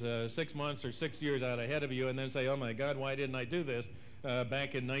is 6 months or 6 years out ahead of you and then say, oh my God, why didn't I do this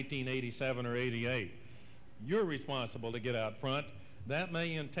back in 1987 or 88? You're responsible to get out front. That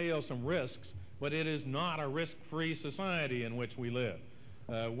may entail some risks, but it is not a risk-free society in which we live.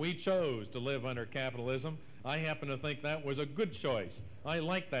 We chose to live under capitalism. I happen to think that was a good choice. I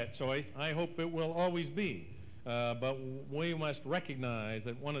like that choice. I hope it will always be. But we must recognize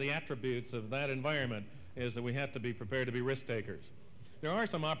that one of the attributes of that environment is that we have to be prepared to be risk takers. There are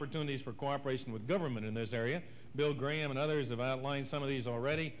some opportunities for cooperation with government in this area. Bill Graham and others have outlined some of these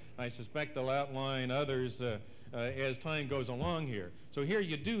already. I suspect they'll outline others as time goes along here. So here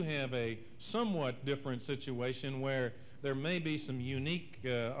you do have a somewhat different situation where there may be some unique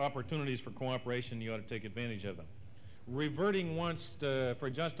opportunities for cooperation. You ought to take advantage of them. Reverting once for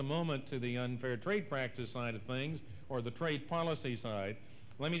just a moment to the unfair trade practice side of things, or the trade policy side,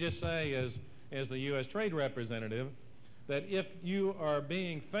 let me just say as the U.S. trade representative that if you are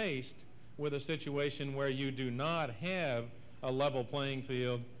being faced with a situation where you do not have a level playing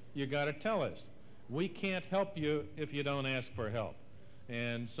field, you got to tell us. We can't help you if you don't ask for help.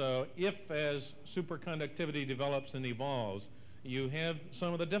 And so if, as superconductivity develops and evolves, you have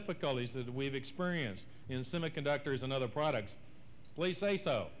some of the difficulties that we've experienced in semiconductors and other products, please say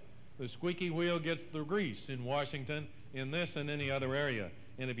so. The squeaky wheel gets the grease in Washington, in this and any other area.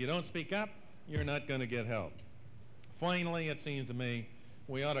 And if you don't speak up, you're not going to get help. Finally, it seems to me,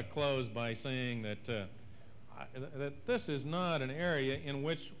 we ought to close by saying that that this is not an area in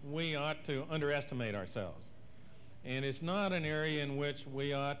which we ought to underestimate ourselves. And it's not an area in which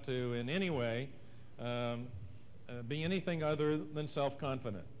we ought to in any way be anything other than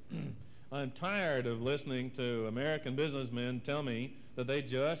self-confident. I'm tired of listening to American businessmen tell me that they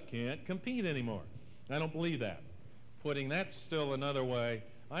just can't compete anymore. I don't believe that. Putting that still another way,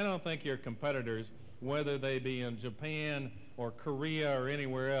 I don't think your competitors, whether they be in Japan or Korea or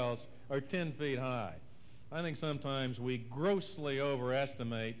anywhere else, are 10 feet high. I think sometimes we grossly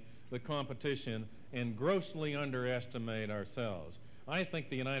overestimate the competition and grossly underestimate ourselves. I think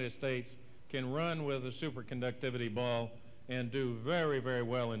the United States can run with a superconductivity ball and do very, very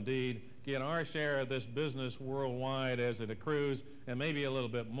well indeed, get our share of this business worldwide as it accrues, and maybe a little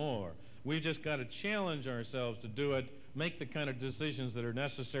bit more. We've just got to challenge ourselves to do it, make the kind of decisions that are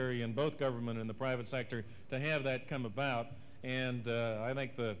necessary in both government and the private sector to have that come about. And I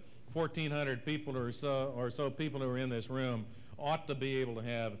think the 1,400 people or so people who are in this room ought to be able to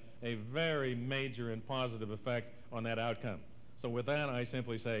have a very major and positive effect on that outcome. So with that, I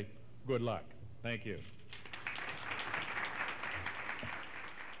simply say, good luck. Thank you.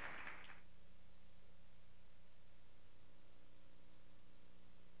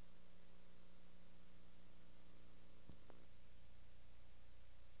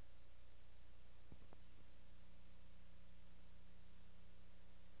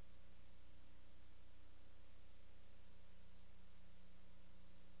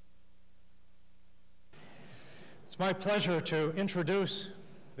 It's my pleasure to introduce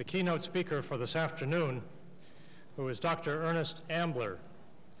the keynote speaker for this afternoon, who is Dr. Ernest Ambler.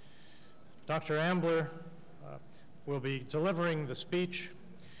 Dr. Ambler will be delivering the speech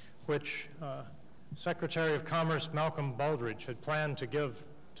which Secretary of Commerce Malcolm Baldrige had planned to give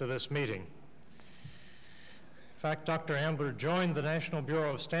to this meeting. In fact, Dr. Ambler joined the National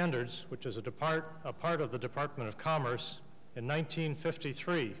Bureau of Standards, which is a part of the Department of Commerce, in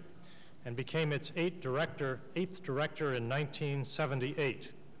 1953. And became its eighth director in 1978.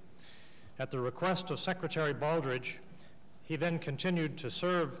 At the request of Secretary Baldrige, he then continued to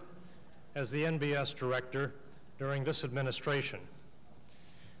serve as the NBS director during this administration.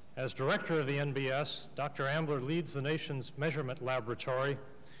 As director of the NBS, Dr. Ambler leads the nation's measurement laboratory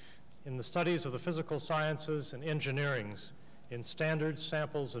in the studies of the physical sciences and engineerings in standards,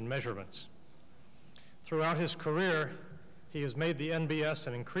 samples, and measurements. Throughout his career, he has made the NBS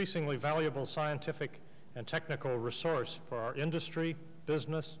an increasingly valuable scientific and technical resource for our industry,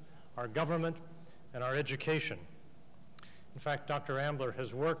 business, our government, and our education. In fact, Dr. Ambler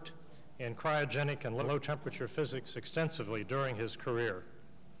has worked in cryogenic and low-temperature physics extensively during his career.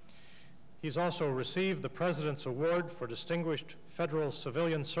 He's also received the President's Award for Distinguished Federal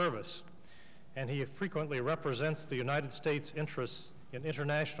Civilian Service, and he frequently represents the United States' interests in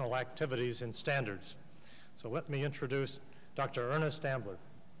international activities in standards. So let me introduce Dr. Ernest Ambler.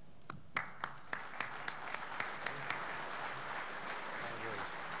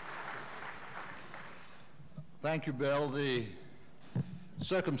 Thank you, Bill. The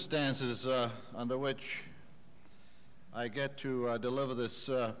circumstances under which I get to deliver this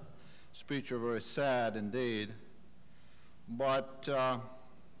speech are very sad indeed, but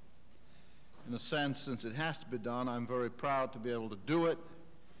in a sense, since it has to be done, I'm very proud to be able to do it.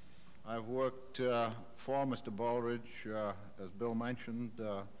 I've worked for Mr. Baldrige, as Bill mentioned,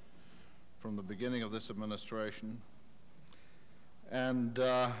 from the beginning of this administration. And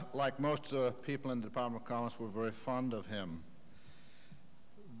like most people in the Department of Commerce, we're very fond of him.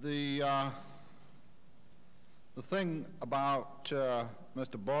 The thing about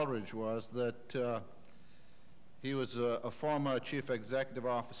Mr. Baldrige was that he was a former chief executive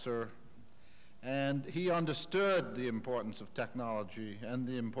officer, and he understood the importance of technology and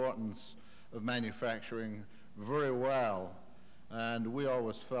the importance of manufacturing very well, and we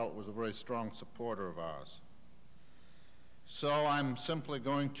always felt was a very strong supporter of ours. So I'm simply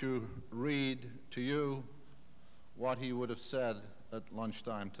going to read to you what he would have said at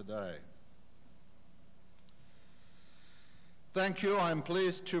lunchtime today. Thank you. I'm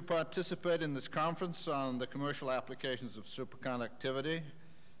pleased to participate in this conference on the commercial applications of superconductivity.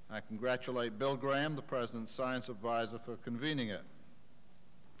 I congratulate Bill Graham, the President's Science Advisor, for convening it.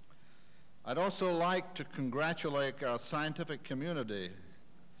 I'd also like to congratulate our scientific community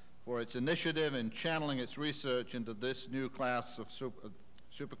for its initiative in channeling its research into this new class of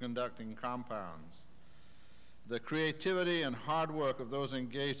superconducting compounds. The creativity and hard work of those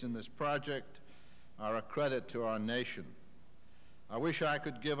engaged in this project are a credit to our nation. I wish I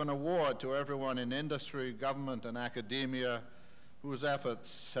could give an award to everyone in industry, government, and academia whose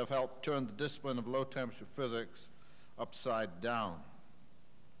efforts have helped turn the discipline of low-temperature physics upside down.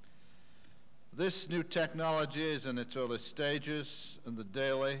 This new technology is in its early stages, and the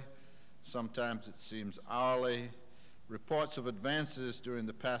daily, sometimes it seems hourly, reports of advances during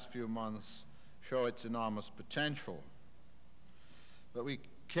the past few months show its enormous potential. But we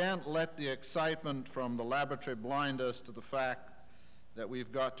can't let the excitement from the laboratory blind us to the fact that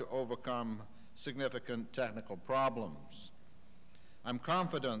we've got to overcome significant technical problems. I'm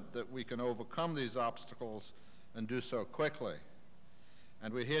confident that we can overcome these obstacles and do so quickly.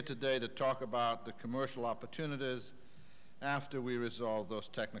 And we're here today to talk about the commercial opportunities after we resolve those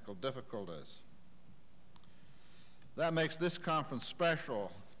technical difficulties. That makes this conference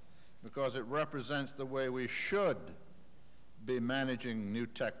special because it represents the way we should be managing new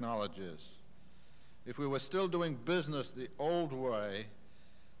technologies. If we were still doing business the old way,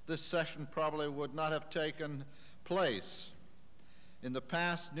 this session probably would not have taken place. In the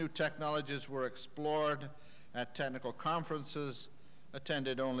past, new technologies were explored at technical conferences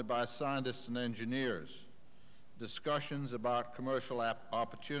attended only by scientists and engineers. Discussions about commercial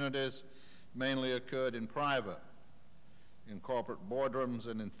opportunities mainly occurred in private, in corporate boardrooms,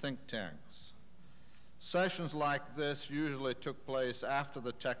 and in think tanks. Sessions like this usually took place after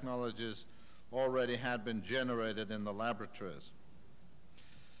the technologies already had been generated in the laboratories.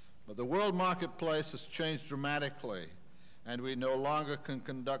 But the world marketplace has changed dramatically, and we no longer can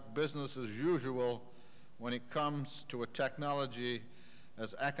conduct business as usual when it comes to a technology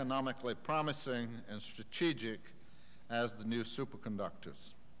as economically promising and strategic as the new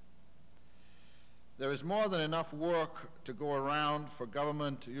superconductors. There is more than enough work to go around for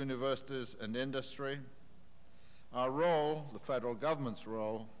government, universities, and industry. Our role, the federal government's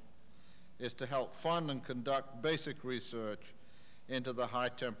role, is to help fund and conduct basic research into the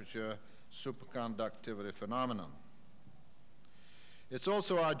high-temperature superconductivity phenomenon. It's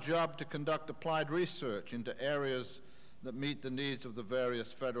also our job to conduct applied research into areas that meet the needs of the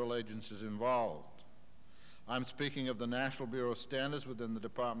various federal agencies involved. I'm speaking of the National Bureau of Standards within the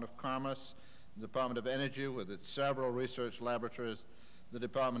Department of Commerce, the Department of Energy with its several research laboratories, the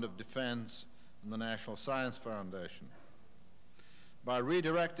Department of Defense, and the National Science Foundation. By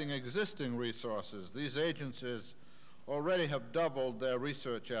redirecting existing resources, these agencies already have doubled their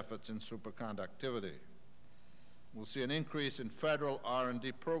research efforts in superconductivity. We'll see an increase in federal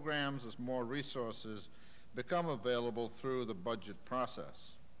R&D programs as more resources become available through the budget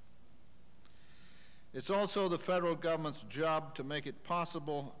process. It's also the federal government's job to make it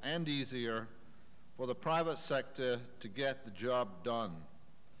possible and easier for the private sector to get the job done.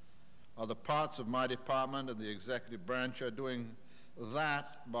 Other parts of my department and the executive branch are doing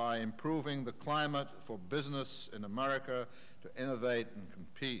that by improving the climate for business in America to innovate and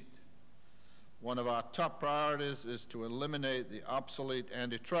compete. One of our top priorities is to eliminate the obsolete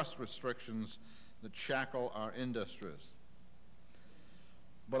antitrust restrictions that shackle our industries.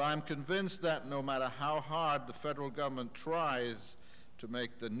 But I'm convinced that no matter how hard the federal government tries to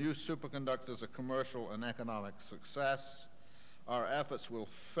make the new superconductors a commercial and economic success, our efforts will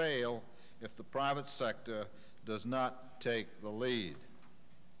fail if the private sector does not take the lead.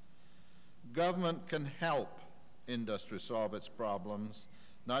 Government can help industry solve its problems,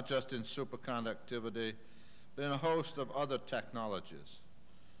 not just in superconductivity, but in a host of other technologies.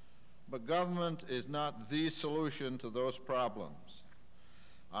 But government is not the solution to those problems.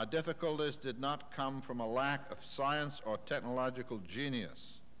 Our difficulties did not come from a lack of science or technological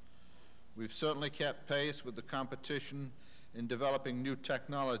genius. We've certainly kept pace with the competition in developing new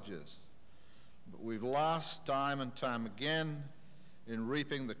technologies, but we've lost time and time again in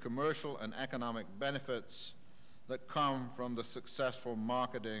reaping the commercial and economic benefits that come from the successful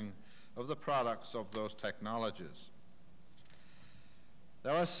marketing of the products of those technologies.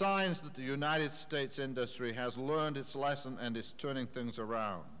 There are signs that the United States industry has learned its lesson and is turning things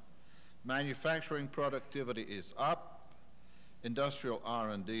around. Manufacturing productivity is up, industrial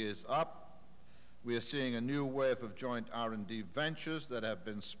R&D is up. We are seeing a new wave of joint R&D ventures that have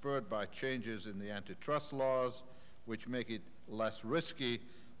been spurred by changes in the antitrust laws, which make it less risky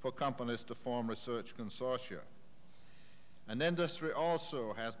for companies to form research consortia. And industry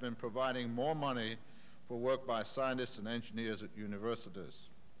also has been providing more money for work by scientists and engineers at universities.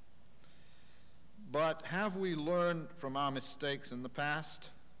 But have we learned from our mistakes in the past?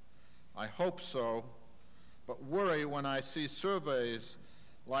 I hope so, but worry when I see surveys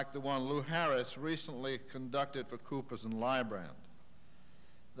like the one Lou Harris recently conducted for Coopers and Lybrand.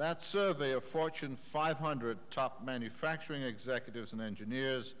 That survey of Fortune 500 top manufacturing executives and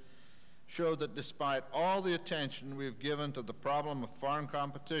engineers showed that despite all the attention we've given to the problem of foreign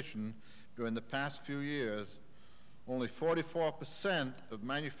competition during the past few years, only 44% of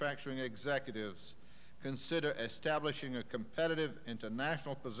manufacturing executives consider establishing a competitive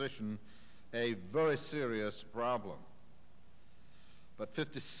international position a very serious problem. But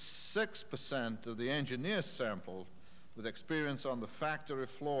 56% of the engineers sampled with experience on the factory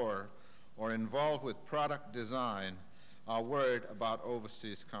floor or involved with product design are worried about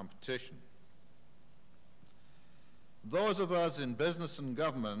overseas competition. Those of us in business and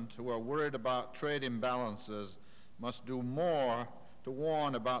government who are worried about trade imbalances must do more to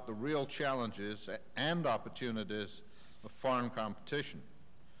warn about the real challenges and opportunities of foreign competition.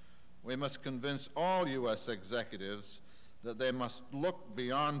 We must convince all U.S. executives that they must look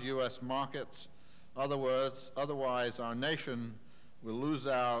beyond U.S. markets, otherwise our nation will lose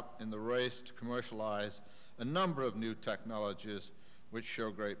out in the race to commercialize a number of new technologies which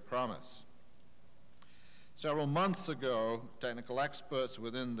show great promise. Several months ago, technical experts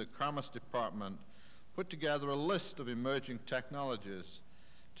within the Commerce Department put together a list of emerging technologies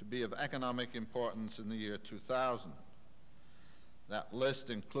to be of economic importance in the year 2000. That list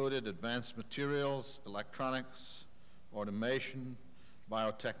included advanced materials, electronics, automation,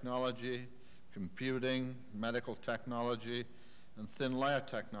 biotechnology, computing, medical technology, and thin layer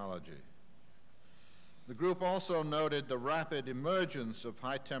technology. The group also noted the rapid emergence of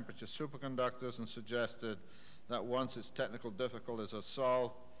high-temperature superconductors and suggested that once its technical difficulties are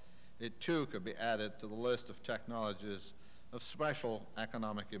solved, it too could be added to the list of technologies of special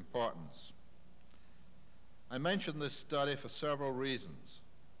economic importance. I mention this study for several reasons.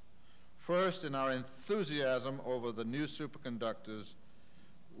 First, in our enthusiasm over the new superconductors,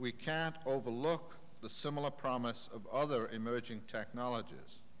 we can't overlook the similar promise of other emerging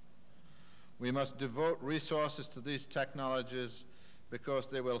technologies. We must devote resources to these technologies because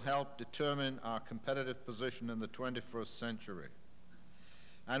they will help determine our competitive position in the 21st century.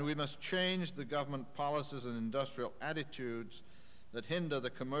 And we must change the government policies and industrial attitudes that hinder the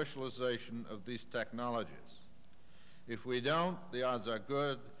commercialization of these technologies. If we don't, the odds are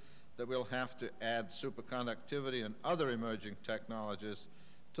good that we'll have to add superconductivity and other emerging technologies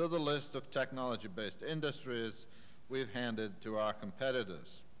to the list of technology-based industries we've handed to our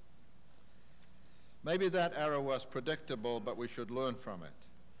competitors. Maybe that error was predictable, but we should learn from it.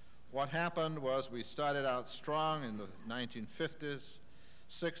 What happened was we started out strong in the 1950s,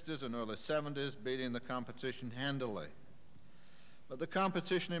 60s, and early 70s, beating the competition handily. But the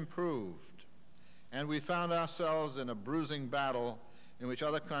competition improved, and we found ourselves in a bruising battle in which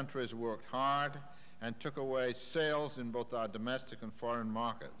other countries worked hard and took away sales in both our domestic and foreign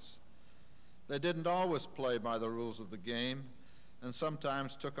markets. They didn't always play by the rules of the game, and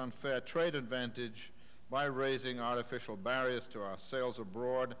sometimes took unfair trade advantage by raising artificial barriers to our sales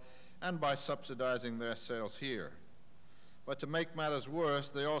abroad and by subsidizing their sales here. But to make matters worse,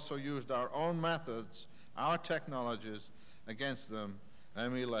 they also used our own methods, our technologies, against them,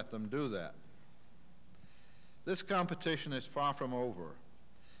 and we let them do that. This competition is far from over,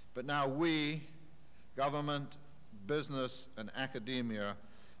 but now we, government, business, and academia,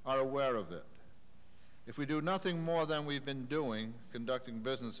 are aware of it. If we do nothing more than we've been doing, conducting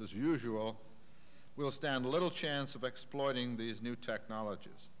business as usual, we'll stand little chance of exploiting these new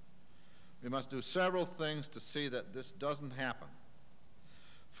technologies. We must do several things to see that this doesn't happen.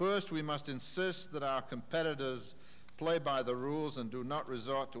 First, we must insist that our competitors play by the rules and do not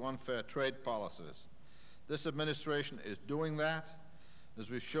resort to unfair trade policies. This administration is doing that, as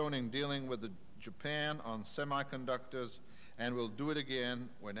we've shown in dealing with Japan on semiconductors, and will do it again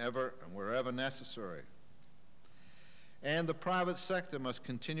whenever and wherever necessary. And the private sector must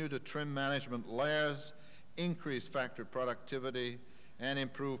continue to trim management layers, increase factory productivity, and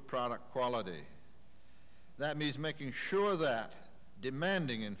improve product quality. That means making sure that,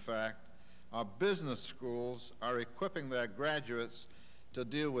 demanding in fact, our business schools are equipping their graduates to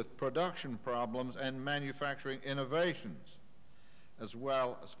deal with production problems and manufacturing innovations, as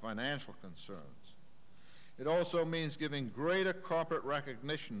well as financial concerns. It also means giving greater corporate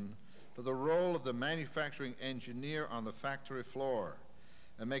recognition to the role of the manufacturing engineer on the factory floor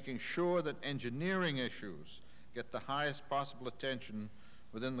and making sure that engineering issues get the highest possible attention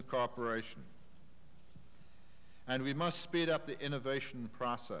within the corporation. And we must speed up the innovation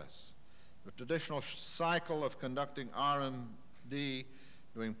process. The traditional cycle of conducting R&D,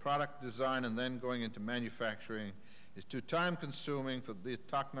 doing product design, and then going into manufacturing is too time-consuming for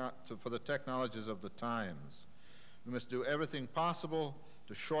the technologies of the times. We must do everything possible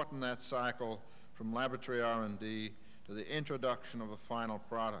to shorten that cycle from laboratory R&D to the introduction of a final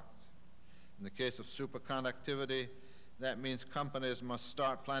product. In the case of superconductivity, that means companies must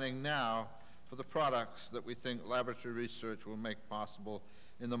start planning now for the products that we think laboratory research will make possible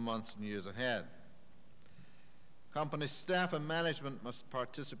in the months and years ahead. Company staff and management must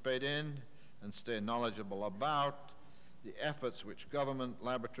participate in and stay knowledgeable about the efforts which government,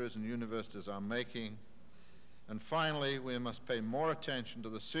 laboratories, and universities are making. And finally, we must pay more attention to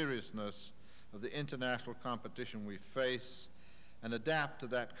the seriousness of the international competition we face and adapt to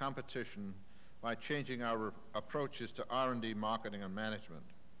that competition by changing our approaches to R&D, marketing, and management.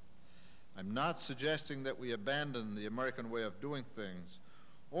 I'm not suggesting that we abandon the American way of doing things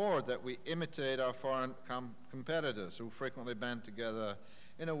or that we imitate our foreign competitors who frequently band together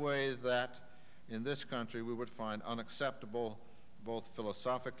in a way that in this country we would find unacceptable both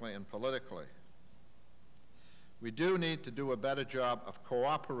philosophically and politically. We do need to do a better job of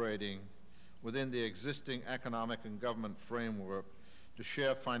cooperating within the existing economic and government framework to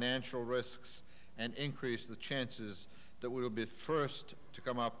share financial risks and increase the chances that we will be first to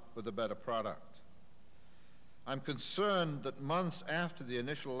come up with a better product. I'm concerned that months after the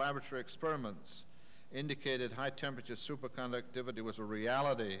initial laboratory experiments indicated high-temperature superconductivity was a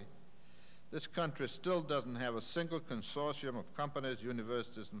reality, this country still doesn't have a single consortium of companies,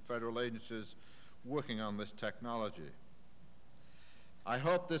 universities, and federal agencies working on this technology. I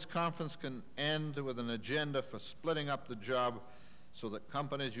hope this conference can end with an agenda for splitting up the job so that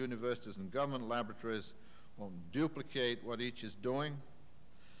companies, universities, and government laboratories won't duplicate what each is doing.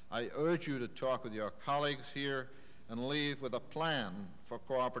 I urge you to talk with your colleagues here and leave with a plan for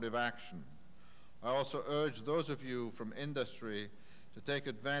cooperative action. I also urge those of you from industry to take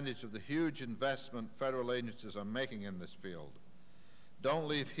advantage of the huge investment federal agencies are making in this field. Don't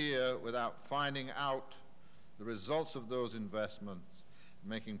leave here without finding out the results of those investments,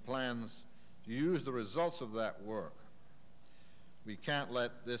 making plans to use the results of that work. We can't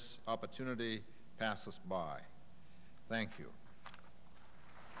let this opportunity pass us by. Thank you.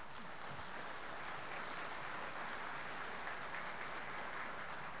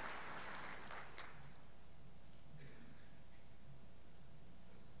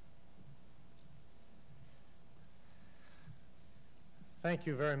 Thank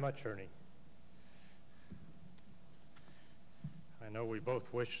you very much, Ernie. I know we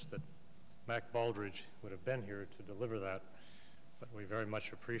both wish that Mac Baldridge would have been here to deliver that, but we very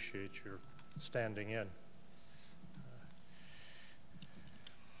much appreciate your standing in.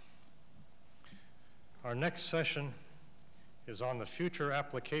 Our next session is on the future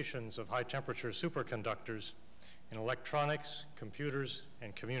applications of high-temperature superconductors in electronics, computers,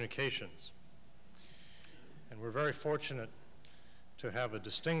 and communications. And we're very fortunate to have a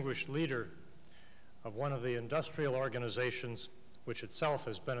distinguished leader of one of the industrial organizations which itself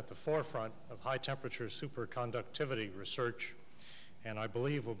has been at the forefront of high-temperature superconductivity research, and I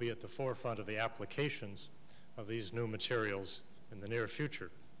believe will be at the forefront of the applications of these new materials in the near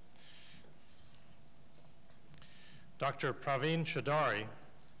future. Dr. Praveen Chaudhary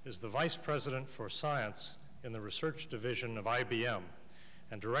is the Vice President for Science in the Research Division of IBM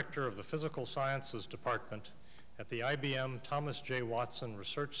and Director of the Physical Sciences Department at the IBM Thomas J. Watson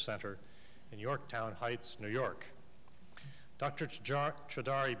Research Center in Yorktown Heights, New York. Dr.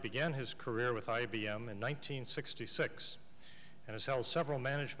 Chaudhary began his career with IBM in 1966 and has held several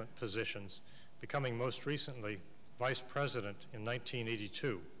management positions, becoming most recently Vice President in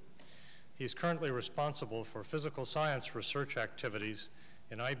 1982. He is currently responsible for physical science research activities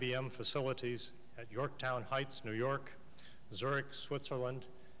in IBM facilities at Yorktown Heights, New York, Zurich, Switzerland,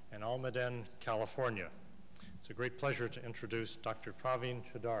 and Almaden, California. It's a great pleasure to introduce Dr. Praveen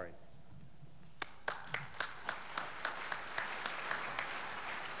Chaudhary.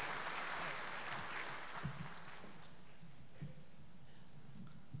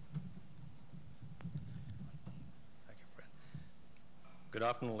 Thank you, Fred. Good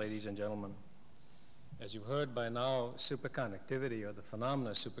afternoon, ladies and gentlemen. As you've heard by now, superconductivity, or the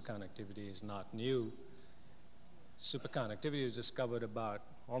phenomena of superconductivity, is not new. Superconductivity was discovered about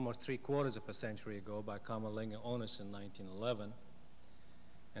almost 3/4 of a century ago by Kamerlingh Onnes in 1911,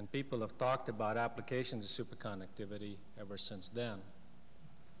 and people have talked about applications of superconductivity ever since then.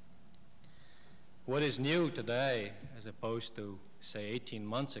 What is new today, as opposed to, say, 18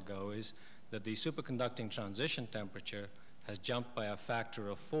 months ago, is that the superconducting transition temperature has jumped by a factor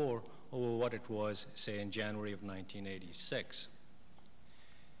of 4 over what it was, say, in January of 1986.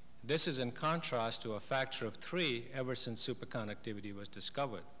 This is in contrast to a factor of 3 ever since superconductivity was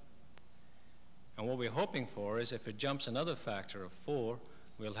discovered. And what we're hoping for is if it jumps another factor of 4,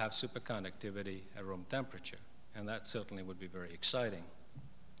 we'll have superconductivity at room temperature, and that certainly would be very exciting.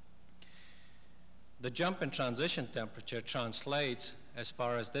 The jump in transition temperature translates, as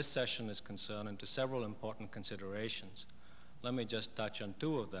far as this session is concerned, into several important considerations. Let me just touch on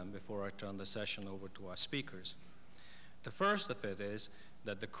 2 of them before I turn the session over to our speakers. The first of it is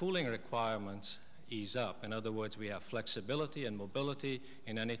that the cooling requirements ease up. In other words, we have flexibility and mobility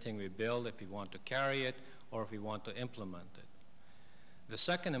in anything we build if we want to carry it or if we want to implement it. The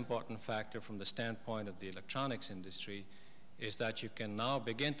second important factor from the standpoint of the electronics industry is that you can now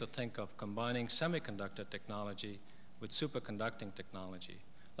begin to think of combining semiconductor technology with superconducting technology.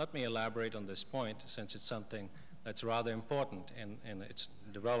 Let me elaborate on this point, since it's something that's rather important in its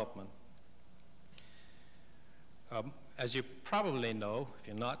development. As you probably know, if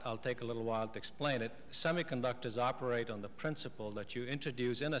you're not, I'll take a little while to explain it. Semiconductors operate on the principle that you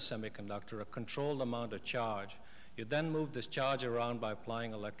introduce in a semiconductor a controlled amount of charge. You then move this charge around by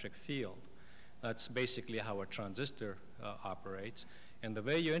applying electric field. That's basically how a transistor operates. And the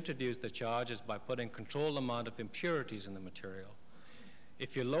way you introduce the charge is by putting controlled amount of impurities in the material.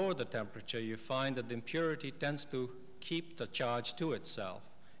 If you lower the temperature, you find that the impurity tends to keep the charge to itself.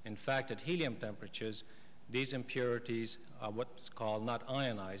 In fact, at helium temperatures, these impurities are what's called not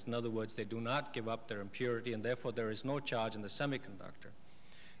ionized. In other words, they do not give up their impurity, and therefore there is no charge in the semiconductor.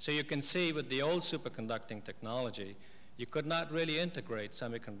 So you can see with the old superconducting technology, you could not really integrate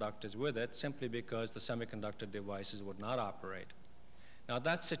semiconductors with it simply because the semiconductor devices would not operate. Now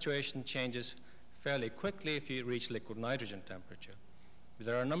that situation changes fairly quickly if you reach liquid nitrogen temperature.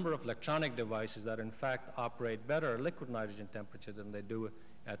 There are a number of electronic devices that in fact operate better at liquid nitrogen temperature than they do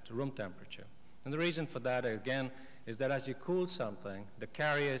at room temperature. And the reason for that, again, is that as you cool something, the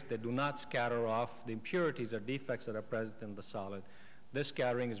carriers, they do not scatter off the impurities or defects that are present in the solid. This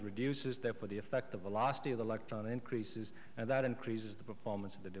scattering reduces, therefore the effective velocity of the electron increases, and that increases the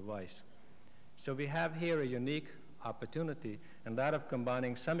performance of the device. So we have here a unique opportunity, and that of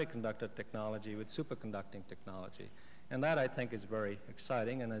combining semiconductor technology with superconducting technology. And that, I think, is very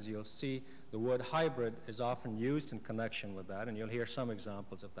exciting, and as you'll see, the word hybrid is often used in connection with that, and you'll hear some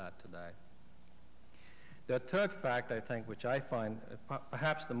examples of that today. The third fact, I think, which I find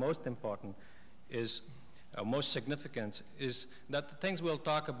perhaps the most important is, most significant, is that the things we'll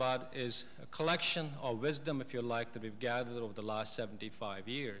talk about is a collection of wisdom, if you like, that we've gathered over the last 75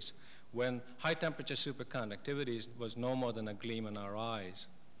 years, when high-temperature superconductivity was no more than a gleam in our eyes.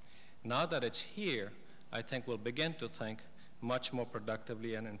 Now that it's here, I think we'll begin to think much more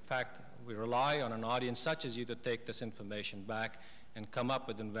productively, and in fact, we rely on an audience such as you to take this information back and come up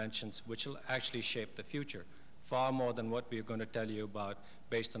with inventions which will actually shape the future, far more than what we're going to tell you about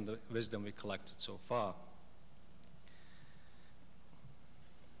based on the wisdom we collected so far.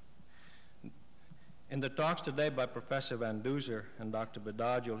 In the talks today by Professor Van Duzer and Dr.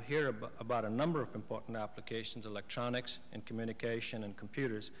 Bedard, you'll hear about a number of important applications, electronics and communication and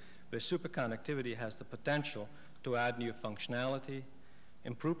computers, where superconductivity has the potential to add new functionality,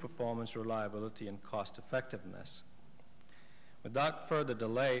 improve performance, reliability, and cost effectiveness. Without further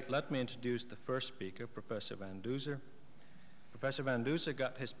delay, let me introduce the first speaker, Professor Van Duzer. Professor Van Duzer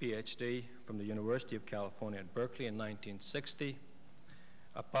got his PhD from the University of California at Berkeley in 1960.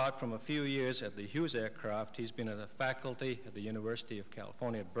 Apart from a few years at the Hughes Aircraft, he's been at a faculty at the University of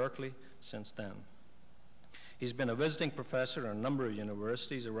California at Berkeley since then. He's been a visiting professor at a number of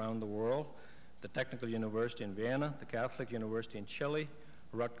universities around the world, the Technical University in Vienna, the Catholic University in Chile,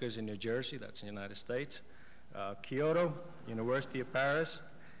 Rutgers in New Jersey, that's in the United States, Kyoto, University of Paris,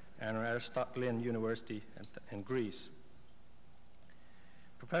 and Aristotelian University in Greece.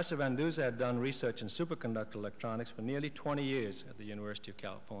 Professor Van Duzer had done research in superconductor electronics for nearly 20 years at the University of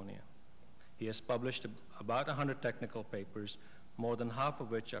California. He has published about 100 technical papers, more than half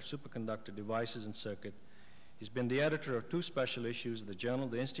of which are superconductor devices and circuit. He's been the editor of 2 special issues of the journal,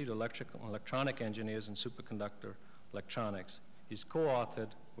 the Institute of Electronic Engineers and Superconductor Electronics. He's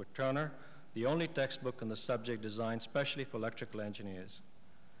co-authored with Turner the only textbook on the subject designed specially for electrical engineers.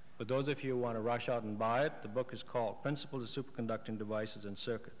 For those of you who want to rush out and buy it, the book is called Principles of Superconducting Devices and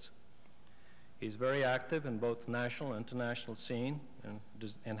Circuits. He's very active in both national and international scene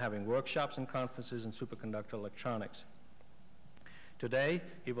and having workshops and conferences in superconductor electronics. Today,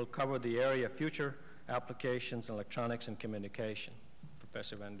 he will cover the area of future applications in electronics and communication.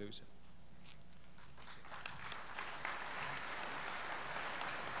 Professor Van Duzer.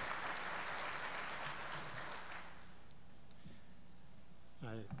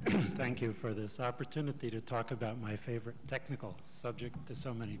 Thank you for this opportunity to talk about my favorite technical subject to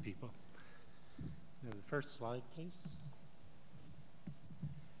so many people. The first slide, please.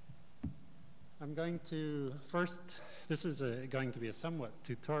 I'm going to first, this is going to be a somewhat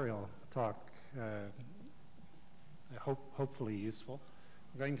tutorial talk, hopefully useful.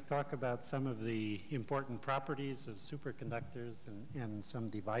 I'm going to talk about some of the important properties of superconductors and some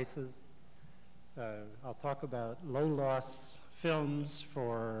devices. I'll talk about low-loss films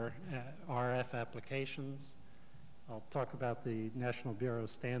for RF applications. I'll talk about the National Bureau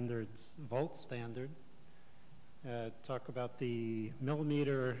of Standards volt standard. Talk about the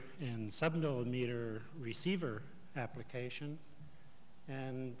millimeter and submillimeter receiver application,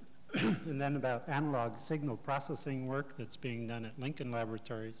 and then about analog signal processing work that's being done at Lincoln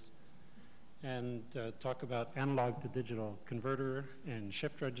Laboratories, and talk about analog to digital converter and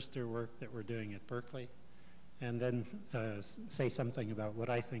shift register work that we're doing at Berkeley, and then say something about what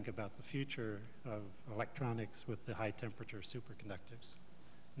I think about the future of electronics with the high temperature superconductors.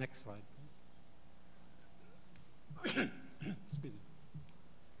 Next slide, please. Excuse me.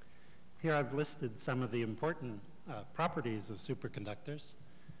 Here I've listed some of the important properties of superconductors.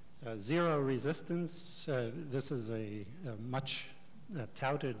 Zero resistance, this is a much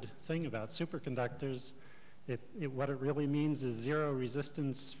touted thing about superconductors. What it really means is zero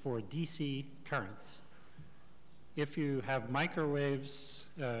resistance for DC currents. If you have microwaves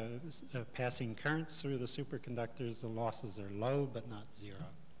passing currents through the superconductors, the losses are low but not zero.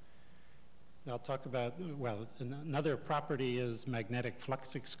 I'll talk about, well, another property is magnetic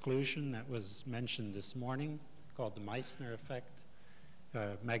flux exclusion that was mentioned this morning, called the Meissner effect.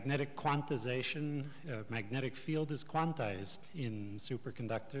 Magnetic quantization, magnetic field is quantized in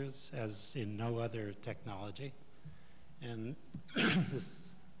superconductors as in no other technology. And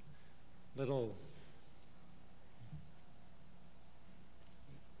this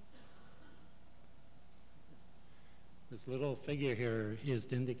little figure here is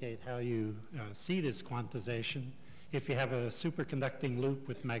to indicate how you see this quantization. If you have a superconducting loop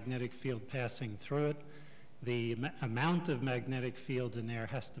with magnetic field passing through it, the amount of magnetic field in there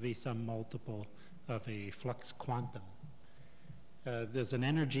has to be some multiple of a flux quantum. There's an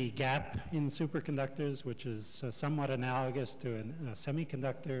energy gap in superconductors, which is somewhat analogous to a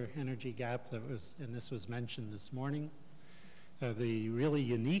semiconductor energy gap and this was mentioned this morning. The really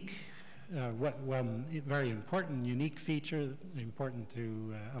unique, very important unique feature, important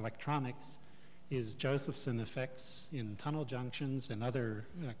to electronics, is Josephson effects in tunnel junctions and other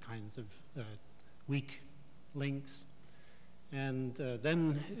kinds of weak links. And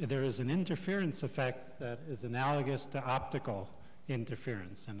then there is an interference effect that is analogous to optical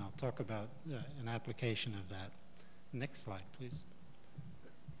interference, and I'll talk about an application of that. Next slide, please.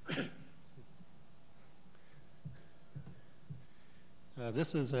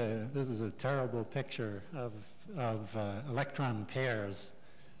 This is a terrible picture of electron pairs.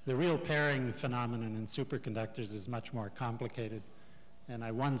 The real pairing phenomenon in superconductors is much more complicated. And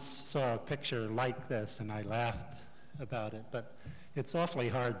I once saw a picture like this, and I laughed about it, but it's awfully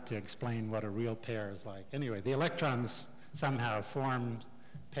hard to explain what a real pair is like. Anyway, the electrons somehow form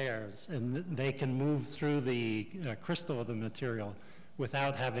pairs, and they can move through the crystal of the material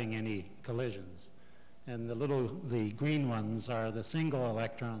without having any collisions. And the green ones are the single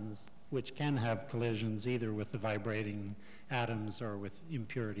electrons, which can have collisions either with the vibrating atoms or with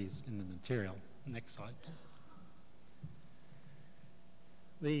impurities in the material. Next slide.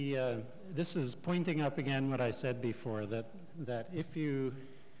 This is pointing up again what I said before, that if you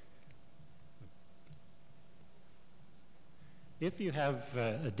have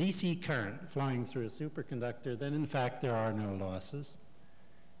a DC current flowing through a superconductor, then in fact there are no losses.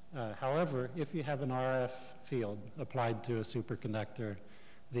 However, if you have an RF field applied to a superconductor,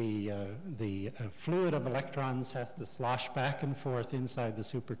 the fluid of electrons has to slosh back and forth inside the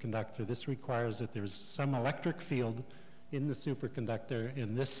superconductor. This requires that there's some electric field in the superconductor,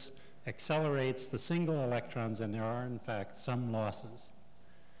 and this accelerates the single electrons, and there are in fact some losses.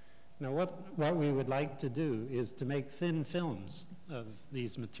 Now what we would like to do is to make thin films of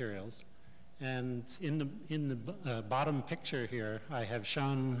these materials. And in the bottom picture here, I have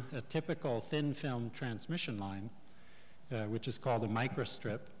shown a typical thin film transmission line, which is called a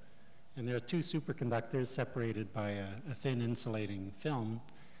microstrip. And there are two superconductors separated by a thin insulating film.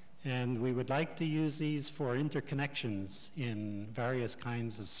 And we would like to use these for interconnections in various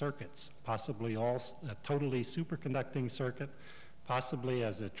kinds of circuits, possibly a totally superconducting circuit, possibly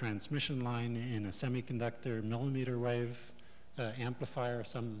as a transmission line in a semiconductor millimeter wave amplifier,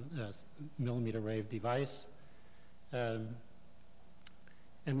 some millimeter wave device, and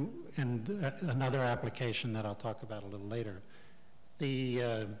another application that I'll talk about a little later.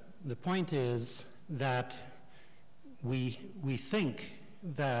 The point is that we think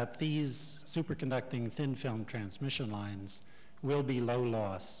that these superconducting thin film transmission lines will be low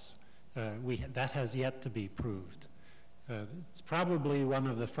loss. That has yet to be proved. It's probably one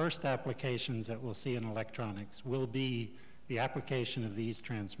of the first applications that we'll see in electronics will be the application of these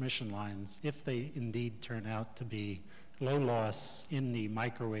transmission lines, if they indeed turn out to be low loss in the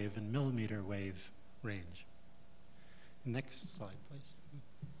microwave and millimeter wave range. Next slide, please.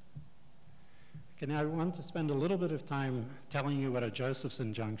 Okay, now I want to spend a little bit of time telling you what a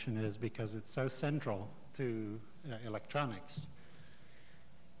Josephson junction is, because it's so central to electronics.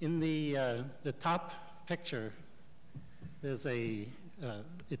 In the top picture, there's it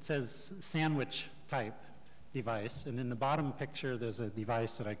says sandwich type. device, and in the bottom picture there's a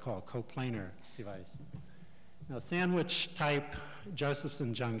device that I call coplanar device. Now, sandwich type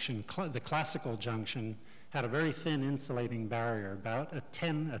Josephson junction, the classical junction, had a very thin insulating barrier, about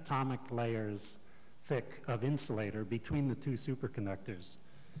 10 atomic layers thick of insulator between the two superconductors.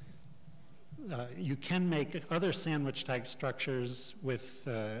 You can make other sandwich type structures with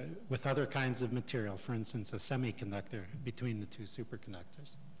other kinds of material, for instance, a semiconductor between the two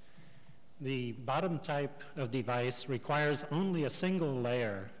superconductors. The bottom type of device requires only a single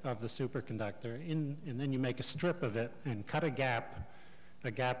layer of the superconductor, and then you make a strip of it and cut a gap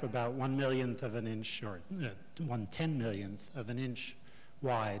about 1/millionth of an inch or 1/10,000,000th of an inch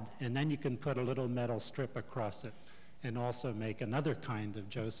wide, and then you can put a little metal strip across it and also make another kind of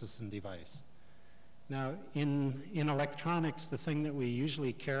Josephson device. Now, in electronics, the thing that we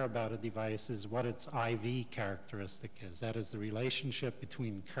usually care about a device is what its IV characteristic is. That is the relationship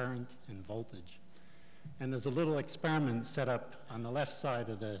between current and voltage. And there's a little experiment set up on the left side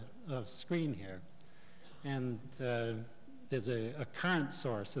of the screen here. And there's a current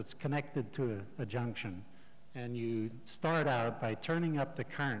source that's connected to a junction. And you start out by turning up the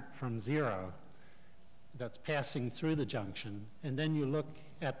current from 0 that's passing through the junction, and then you look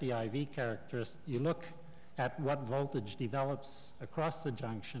at the IV characteristic, you look at what voltage develops across the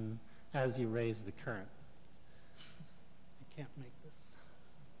junction as you raise the current. I can't make this.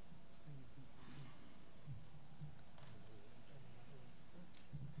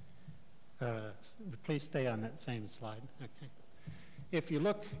 Please stay on that same slide. Okay. If you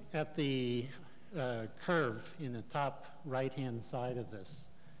look at the curve in the top right-hand side of this,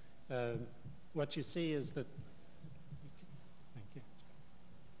 what you see is that, thank you.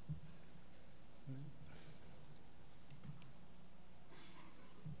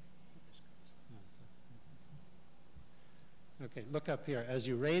 Okay, look up here. As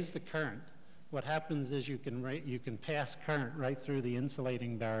you raise the current, what happens is you can pass current right through the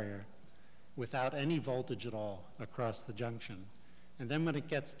insulating barrier without any voltage at all across the junction. And then when it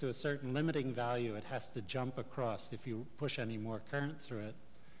gets to a certain limiting value, it has to jump across if you push any more current through it.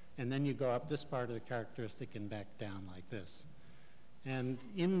 And then you go up this part of the characteristic and back down like this. And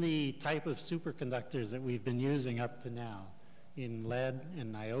in the type of superconductors that we've been using up to now, in lead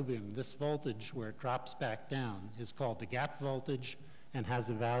and niobium, this voltage where it drops back down is called the gap voltage and has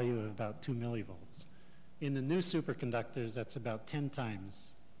a value of about 2 millivolts. In the new superconductors, that's about 10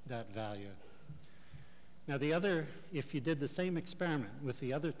 times that value. Now the other, if you did the same experiment with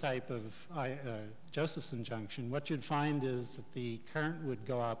the other type of Josephson junction, what you'd find is that the current would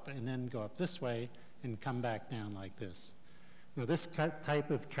go up and then go up this way and come back down like this. Now this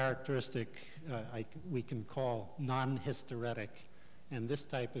type of characteristic we can call non-hysteretic, and this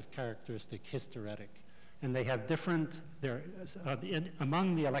type of characteristic hysteretic. And they have different,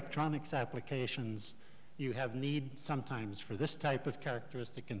 among the electronics applications, you have need sometimes for this type of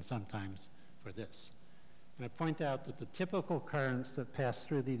characteristic and sometimes for this. And I point out that the typical currents that pass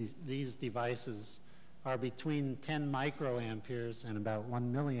through these devices are between 10 microamperes and about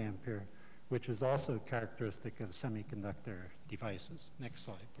 1 milliampere, which is also characteristic of semiconductor devices. Next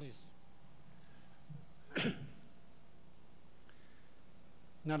slide, please.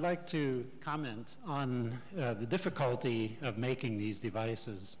 Now I'd like to comment on the difficulty of making these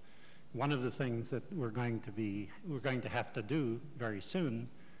devices. One of the things that we're going to have to do very soon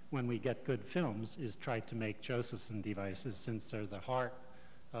when we get good films is try to make Josephson devices, since they're the heart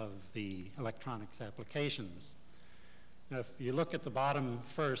of the electronics applications. Now, if you look at the bottom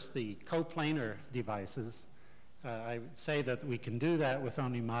first, the coplanar devices, I would say that we can do that with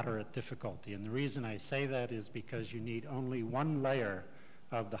only moderate difficulty. And the reason I say that is because you need only one layer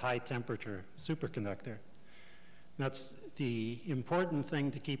of the high temperature superconductor. That's the important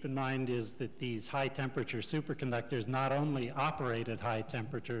thing to keep in mind, is that these high temperature superconductors not only operate at high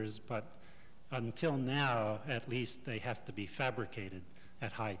temperatures, but until now, at least, they have to be fabricated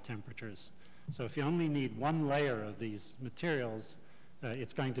at high temperatures. So if you only need one layer of these materials,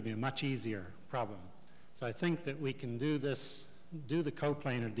 it's going to be a much easier problem. So I think that we can do the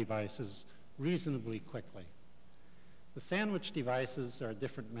coplanar devices reasonably quickly. The sandwich devices are a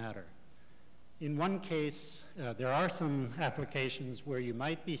different matter. In one case, there are some applications where you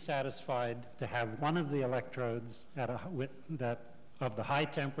might be satisfied to have one of the electrodes of the high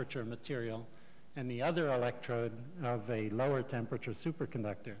temperature material and the other electrode of a lower temperature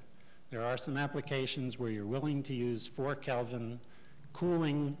superconductor. There are some applications where you're willing to use 4 Kelvin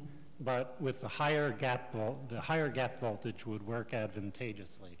cooling, but with the higher gap voltage would work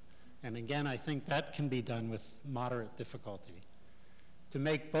advantageously. And again, I think that can be done with moderate difficulty. To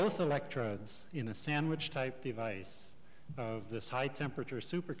make both electrodes in a sandwich type device, of this high temperature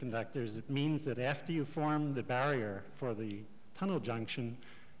superconductors, it means that after you form the barrier for the tunnel junction,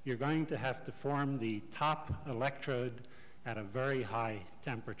 you're going to have to form the top electrode at a very high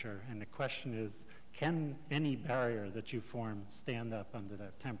temperature. And the question is, can any barrier that you form stand up under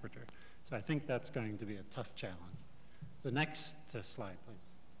that temperature? So I think that's going to be a tough challenge. The next slide, please.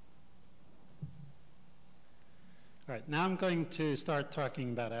 All right, now I'm going to start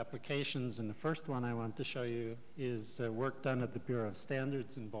talking about applications, and the first one I want to show you is work done at the Bureau of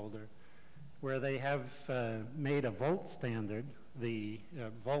Standards in Boulder, where they have made a volt standard. The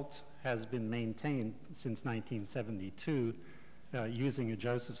volt has been maintained since 1972 using a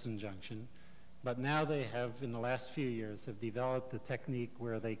Josephson junction, but now they have, in the last few years, have developed a technique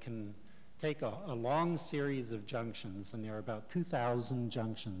where they can take a long series of junctions, and there are about 2,000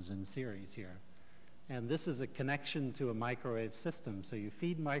 junctions in series here. And this is a connection to a microwave system. So you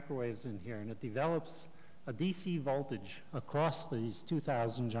feed microwaves in here, and it develops a DC voltage across these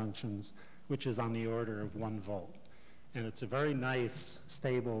 2,000 junctions, which is on the order of 1 volt. And it's a very nice,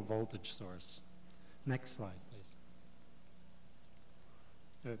 stable voltage source. Next slide,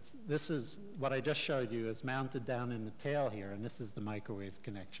 please. This is what I just showed you is mounted down in the tail here, and this is the microwave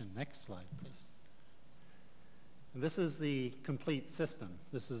connection. Next slide, please. This is the complete system.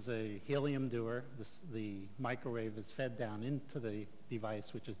 This is a helium dewar. The microwave is fed down into the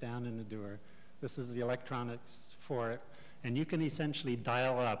device, which is down in the dewar. This is the electronics for it. And you can essentially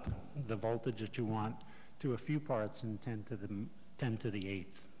dial up the voltage that you want to a few parts in 10 to the 8th.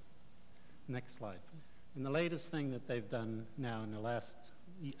 Next slide, please. And the latest thing that they've done now in the last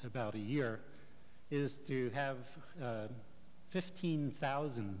about a year is to have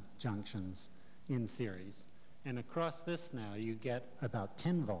 15,000 junctions in series. And across this now, you get about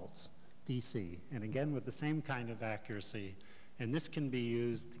 10 volts DC, and again with the same kind of accuracy. And this can be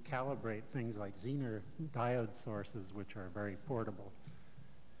used to calibrate things like Zener diode sources, which are very portable.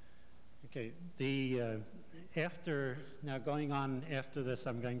 Okay, now going on after this,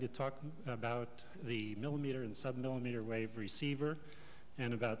 I'm going to talk about the millimeter and submillimeter wave receiver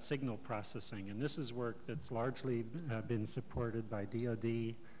and about signal processing. And this is work that's largely been supported by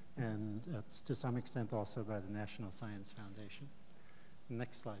DoD and to some extent also by the National Science Foundation.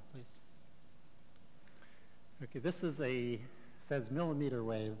 Next slide, please. Okay, this says millimeter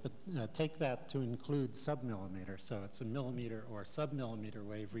wave, but take that to include submillimeter. So it's a millimeter or submillimeter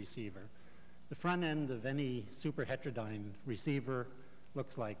wave receiver. The front end of any super heterodyne receiver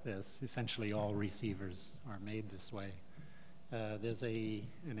looks like this. Essentially all receivers are made this way. There's an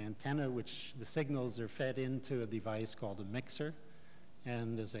antenna which the signals are fed into a device called a mixer.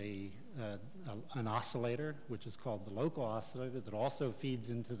 And there's an oscillator, which is called the local oscillator, that also feeds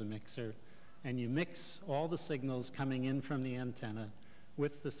into the mixer. And you mix all the signals coming in from the antenna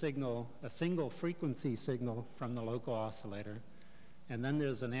with the signal, a single frequency signal from the local oscillator. And then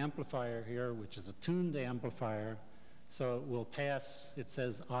there's an amplifier here, which is a tuned amplifier. So it will pass, it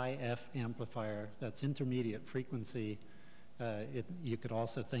says IF amplifier, that's intermediate frequency. You could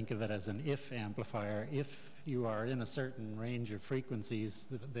also think of it as an if amplifier. If you are in a certain range of frequencies,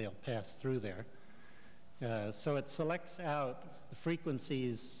 they'll pass through there. So it selects out the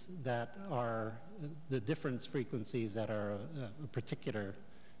frequencies that are the difference frequencies that are a particular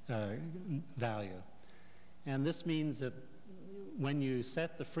value. And this means that when you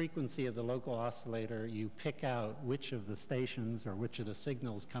set the frequency of the local oscillator, you pick out which of the stations or which of the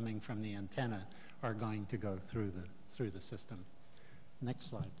signals coming from the antenna are going to go through the system. Next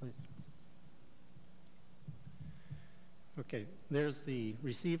slide, please. Okay, there's the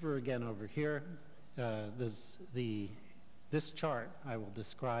receiver again over here. This chart I will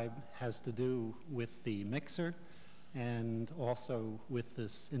describe has to do with the mixer and also with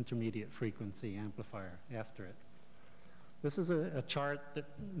this intermediate frequency amplifier after it. This is a chart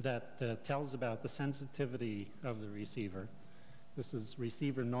that tells about the sensitivity of the receiver. This is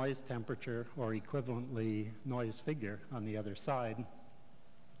receiver noise temperature, or equivalently noise figure on the other side.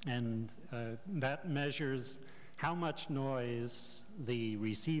 And that measures how much noise the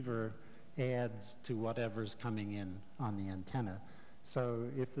receiver adds to whatever's coming in on the antenna. So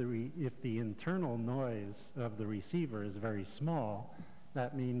if the internal noise of the receiver is very small,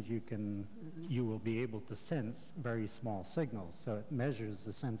 that means you will be able to sense very small signals. So it measures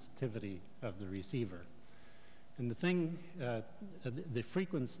the sensitivity of the receiver. And the thing, the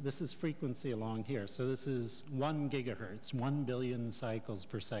frequency, this is frequency along here. So this is 1 gigahertz, 1 billion cycles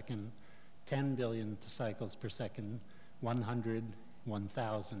per second, 10 billion cycles per second, 100,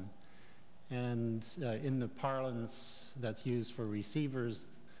 1,000. And in the parlance that's used for receivers,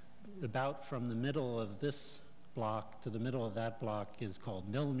 about from the middle of this block to the middle of that block is called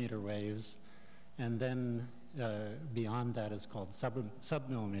millimeter waves. and then beyond that is called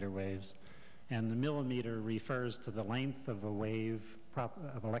submillimeter waves. And the millimeter refers to the length of a wave,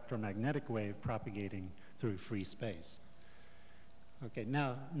 of electromagnetic wave propagating through free space. Okay,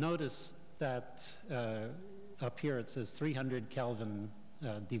 now notice that up here it says 300 Kelvin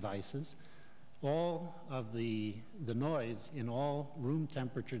devices. All of the noise in all room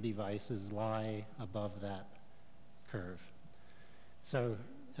temperature devices lie above that curve. So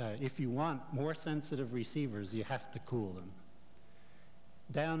if you want more sensitive receivers, you have to cool them.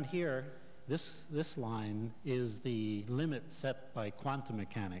 Down here, this line is the limit set by quantum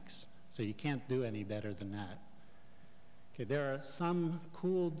mechanics, so you can't do any better than that. Okay, there are some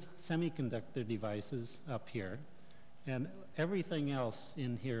cooled semiconductor devices up here, and everything else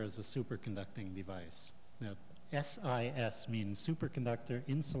in here is a superconducting device. Now, SIS means superconductor,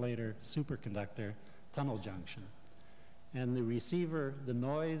 insulator, superconductor, tunnel junction. And the receiver, the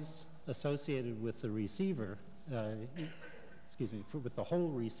noise associated with the receiver, with the whole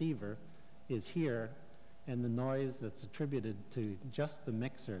receiver is here, and the noise that's attributed to just the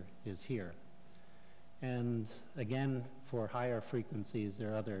mixer is here. And again, for higher frequencies,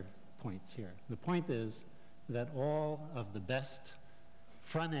 there are other points here. The point is that all of the best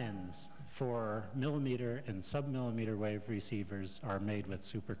front ends for millimeter and submillimeter wave receivers are made with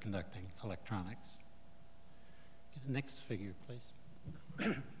superconducting electronics. Next figure, please.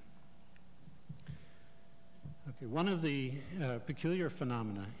 Okay, one of the peculiar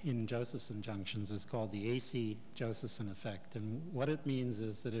phenomena in Josephson junctions is called the AC Josephson effect. And what it means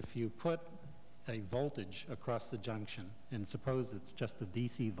is that if you put a voltage across the junction, and suppose it's just a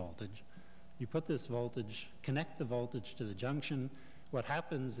DC voltage, you put this voltage, connect the voltage to the junction, what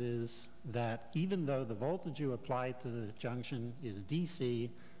happens is that even though the voltage you apply to the junction is DC,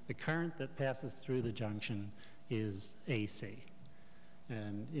 the current that passes through the junction is AC.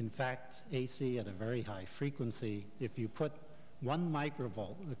 And in fact, AC at a very high frequency, if you put 1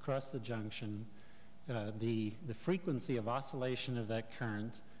 microvolt across the junction, the frequency of oscillation of that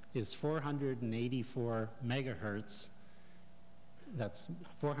current is 484 megahertz. That's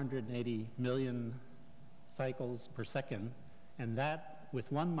 480 million cycles per second. And that, with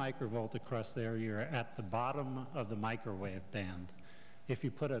 1 microvolt across there, you're at the bottom of the microwave band. If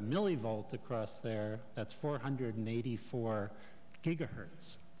you put a millivolt across there, that's 484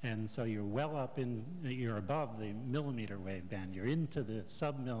 gigahertz. And so you're well up in, you're above the millimeter wave band. You're into the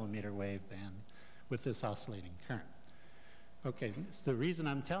submillimeter wave band with this oscillating current. Okay, so the reason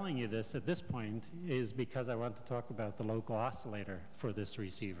I'm telling you this at this point is because I want to talk about the local oscillator for this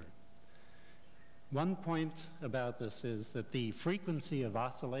receiver. One point about this is that the frequency of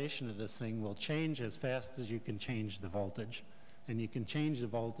oscillation of this thing will change as fast as you can change the voltage. And you can change the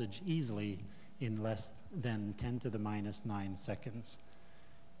voltage easily in less than 10 to the minus 9 seconds.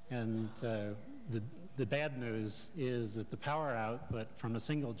 And the bad news is that the power output from a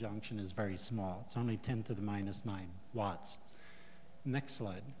single junction is very small. It's only 10 to the minus 9 watts. Next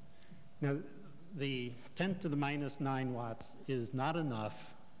slide. Now, the 10 to the minus 9 watts is not enough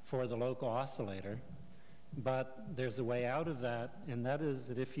for the local oscillator, but there's a way out of that, and that is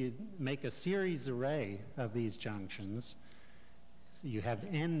that if you make a series array of these junctions, so you have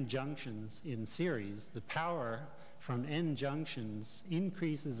n junctions in series, the power from n junctions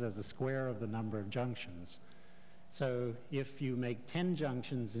increases as a square of the number of junctions. So if you make 10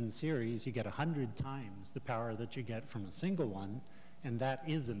 junctions in series, you get 100 times the power that you get from a single one, and that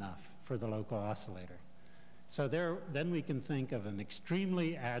is enough for the local oscillator. So then we can think of an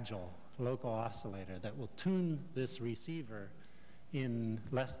extremely agile local oscillator that will tune this receiver in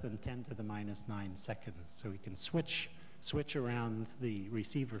less than 10 to the minus 9 seconds. So we can switch around the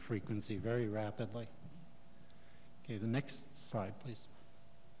receiver frequency very rapidly. Okay, the next slide, please.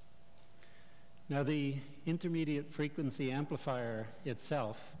 Now, the intermediate frequency amplifier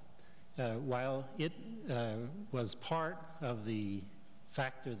itself, while it was part of the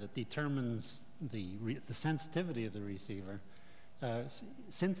factor that determines the sensitivity of the receiver,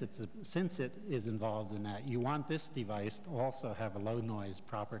 since it is involved in that, you want this device to also have a low noise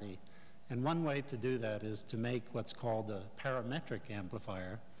property. And one way to do that is to make what's called a parametric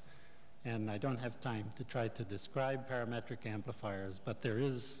amplifier. And I don't have time to try to describe parametric amplifiers, but there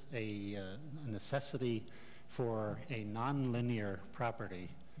is a necessity for a nonlinear property,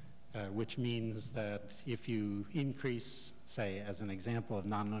 which means that if you increase, say, as an example of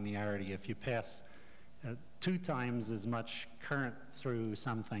nonlinearity, if you pass 2 times as much current through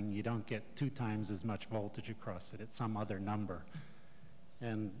something, you don't get 2 times as much voltage across it. It's some other number.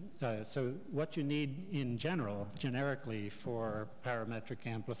 And so what you need in general, generically for parametric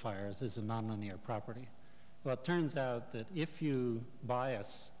amplifiers is a nonlinear property. Well, it turns out that if you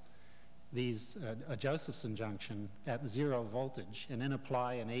bias a Josephson junction at 0 voltage and then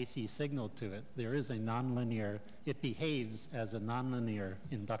apply an AC signal to it, there is a nonlinear, it behaves as a nonlinear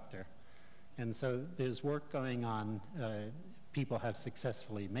inductor. And so there's work going on. People have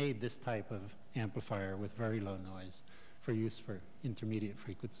successfully made this type of amplifier with very low noise for use for intermediate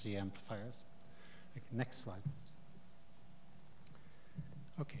frequency amplifiers. Okay, next slide, please.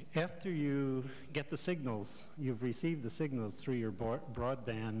 Okay, after you get the signals, you've received the signals through your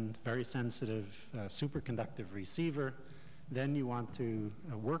broadband, very sensitive superconductive receiver, then you want to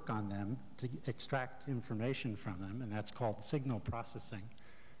work on them to extract information from them, and that's called signal processing.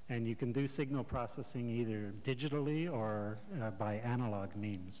 And you can do signal processing either digitally or by analog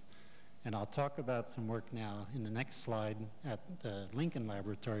means. And I'll talk about some work now in the next slide at Lincoln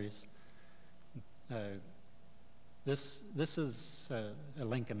Laboratories. This is a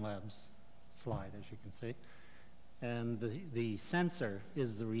Lincoln Labs slide, as you can see. And the sensor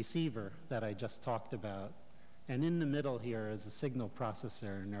is the receiver that I just talked about. And in the middle here is a signal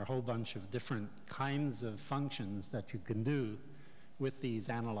processor, and there are a whole bunch of different kinds of functions that you can do with these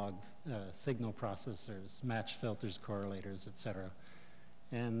analog signal processors, match filters, correlators, etc.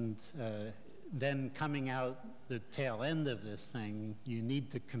 And then coming out the tail end of this thing, you need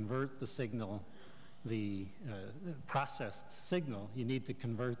to convert the signal, the processed signal, you need to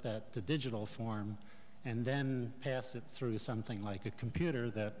convert that to digital form and then pass it through something like a computer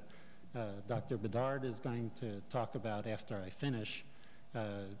that Dr. Bedard is going to talk about after I finish,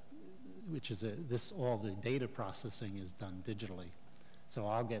 which is all the data processing is done digitally. So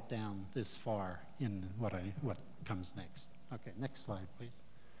I'll get down this far in what comes next. Okay, next slide, please.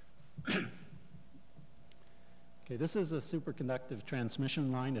 Okay, this is a superconductive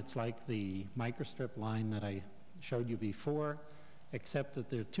transmission line. It's like the microstrip line that I showed you before, except that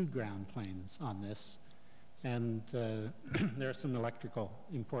there are 2 ground planes on this. And there are some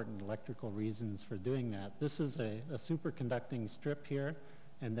important electrical reasons for doing that. This is a superconducting strip here,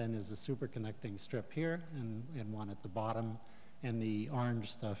 and then there's a superconducting strip here, and one at the bottom. And the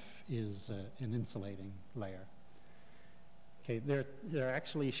orange stuff is an insulating layer. Okay, they're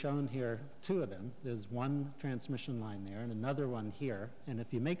actually shown here 2 of them. There's one transmission line there and another one here. And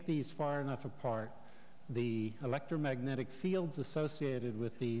if you make these far enough apart, the electromagnetic fields associated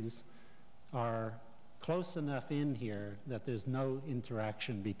with these are close enough in here that there's no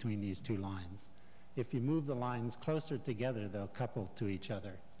interaction between these 2 lines. If you move the lines closer together, they'll couple to each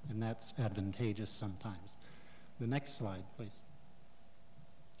other, and that's advantageous sometimes. The next slide, please.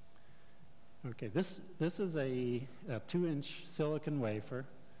 Okay, this is a 2-inch silicon wafer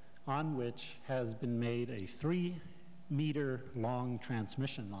on which has been made a 3-meter long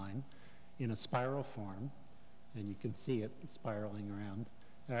transmission line in a spiral form, and you can see it spiraling around.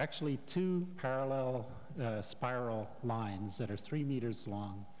 There are actually 2 parallel spiral lines that are 3 meters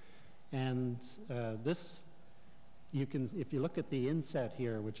long, and this, if you look at the inset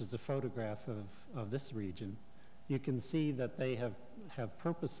here, which is a photograph of this region, you can see that they have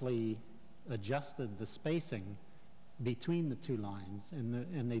purposely adjusted the spacing between the 2 lines,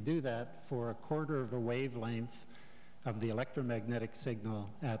 and they do that for 1/4 of a wavelength of the electromagnetic signal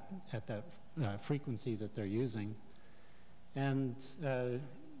at that frequency that they're using. And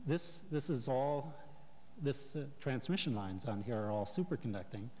this transmission lines on here are all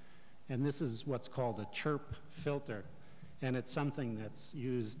superconducting, and this is what's called a chirp filter, and it's something that's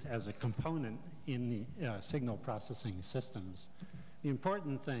used as a component in the signal processing systems. The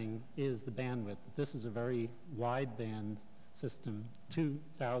important thing is the bandwidth. This is a very wide band system,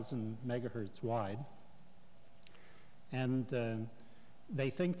 2,000 megahertz wide. And they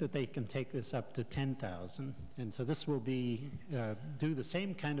think that they can take this up to 10,000. And so this will do the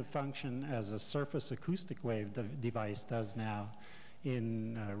same kind of function as a surface acoustic wave device does now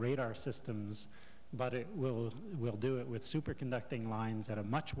in radar systems, but it will do it with superconducting lines at a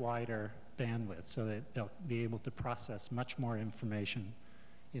much wider bandwidth, so that they'll be able to process much more information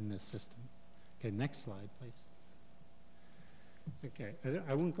in this system. Okay, next slide, please. Okay,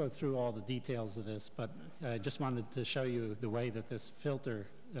 I won't go through all the details of this, but I just wanted to show you the way that this filter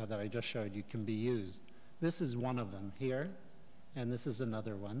that I just showed you can be used. This is one of them here, and this is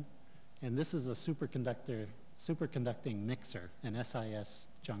another one, and this is a superconducting mixer, an SIS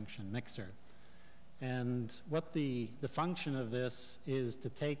junction mixer. And what the function of this is to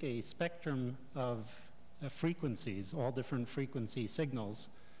take a spectrum of frequencies, all different frequency signals,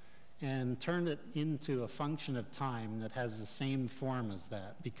 and turn it into a function of time that has the same form as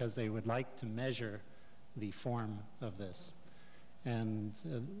that, because they would like to measure the form of this. And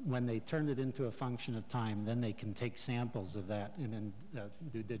when they turn it into a function of time, then they can take samples of that and then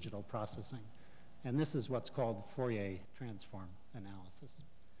do digital processing. And this is what's called Fourier transform analysis.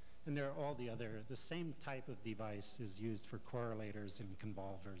 And there are all the same type of device is used for correlators and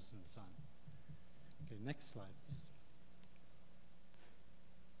convolvers and so on. Okay, next slide, please.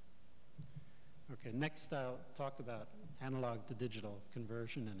 Okay, next I'll talk about analog to digital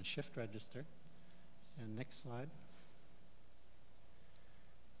conversion in a shift register. And next slide.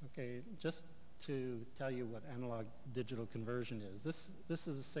 Okay, just to tell you what analog digital conversion is. This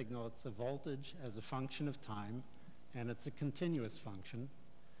is a signal. It's a voltage as a function of time, and it's a continuous function,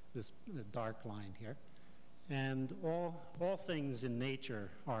 this dark line here. And all things in nature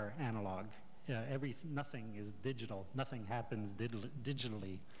are analog. Nothing is digital. Nothing happens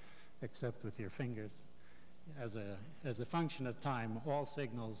digitally except with your fingers. As a function of time, all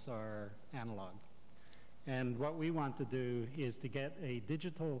signals are analog. And what we want to do is to get a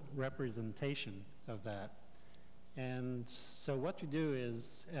digital representation of that. And so what you do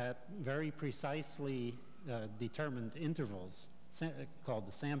is at very precisely determined intervals, called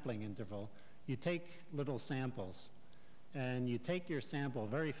the sampling interval, you take little samples. And you take your sample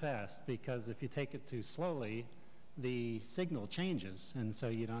very fast, because if you take it too slowly, the signal changes, and so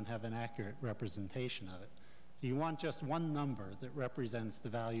you don't have an accurate representation of it. So you want just one number that represents the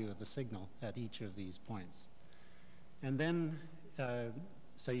value of the signal at each of these points. And then,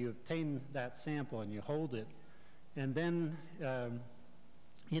 so you obtain that sample and you hold it, and then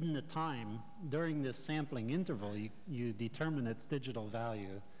in the time, during this sampling interval, you determine its digital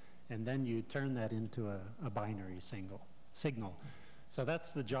value, and then you turn that into a binary signal. So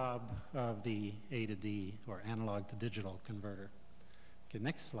that's the job of the A to D, or analog to digital converter. Okay,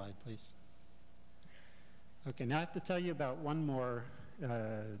 next slide, please. Okay, now I have to tell you about one more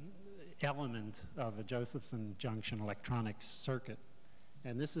element of a Josephson junction electronics circuit.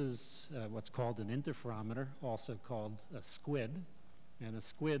 And this is what's called an interferometer, also called a SQUID. And a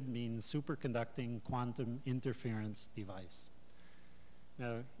SQUID means superconducting quantum interference device.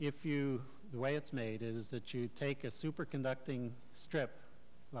 Now, the way it's made is that you take a superconducting strip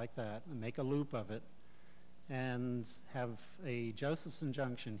like that and make a loop of it and have a Josephson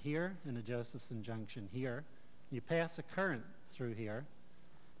junction here and a Josephson junction here. You pass a current through here,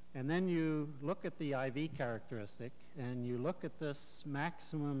 and then you look at the IV characteristic and you look at this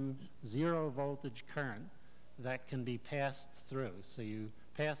maximum 0 voltage current that can be passed through. So you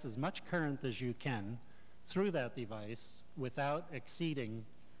pass as much current as you can through that device without exceeding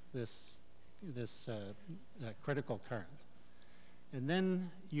this critical current. And then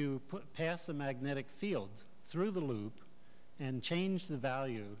you pass a magnetic field through the loop and change the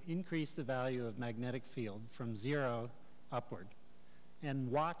value, increase the value of magnetic field from 0 upward.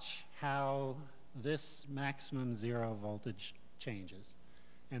 And watch how this maximum 0 voltage changes.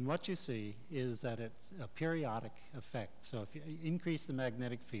 And what you see is that it's a periodic effect. So if you increase the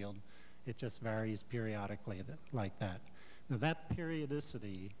magnetic field, it just varies periodically like that. Now, that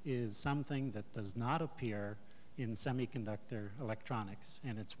periodicity is something that does not appear in semiconductor electronics.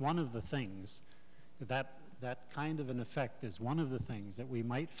 And it's one of the things, that kind of an effect is one of the things that we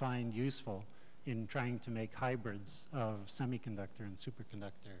might find useful in trying to make hybrids of semiconductor and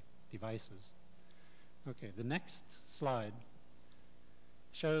superconductor devices. Okay, the next slide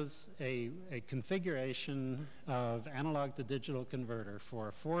shows a configuration of analog to digital converter for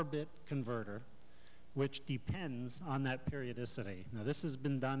a 4-bit converter, which depends on that periodicity. Now, this has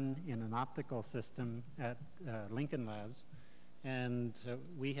been done in an optical system at Lincoln Labs, and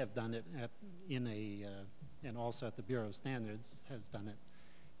we have done it and also at the Bureau of Standards has done it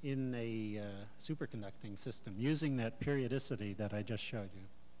in a superconducting system using that periodicity that I just showed you.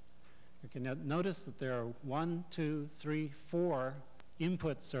 Okay, now notice that there are 1, 2, 3, 4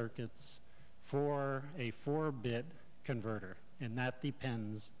 input circuits for a 4-bit converter, and that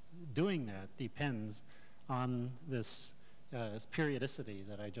depends, doing that depends on this periodicity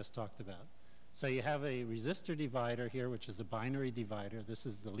that I just talked about. So you have a resistor divider here, which is a binary divider. This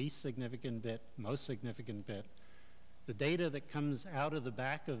is the least significant bit, most significant bit. The data that comes out of the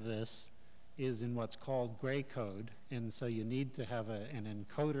back of this is in what's called gray code, and so you need to have an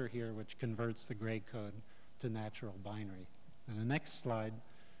encoder here which converts the gray code to natural binary. And the next slide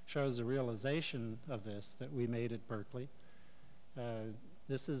shows a realization of this that we made at Berkeley.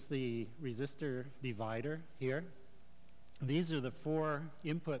 This is the resistor divider here. These are the 4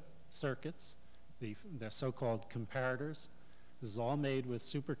 input circuits, the so-called comparators. This is all made with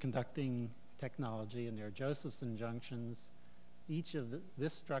superconducting technology, and they're Josephson junctions. Each of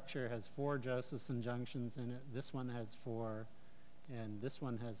this structure has 4 Josephson junctions in it. This one has 4, and this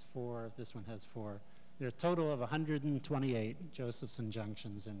one has 4, this one has 4. There are a total of 128 Josephson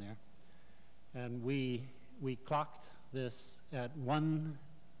junctions in there. And we clocked this at 1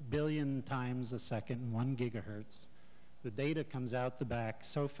 billion times a second, 1 gigahertz. the data comes out the back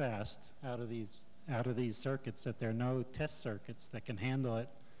so fast out of these circuits that there are no test circuits that can handle it.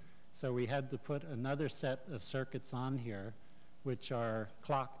 So we had to put another set of circuits on here which are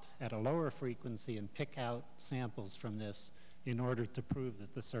clocked at a lower frequency and pick out samples from this in order to prove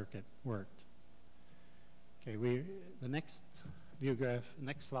that the circuit worked. Okay, the next view graph,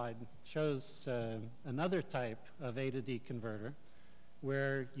 next slide, shows another type of A to D converter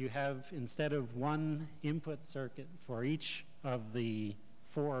where you have, instead of one input circuit for each of the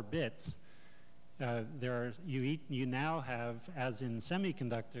 4 bits, you now have, as in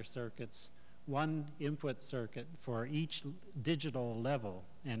semiconductor circuits, one input circuit for each digital level.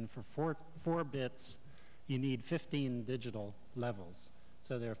 And for 4 bits, you need 15 digital levels.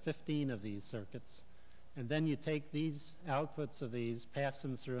 So there are 15 of these circuits. And then you take these outputs of these, pass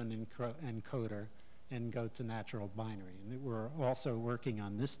them through an encoder, and go to natural binary. And we're also working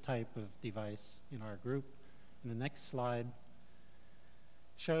on this type of device in our group. And the next slide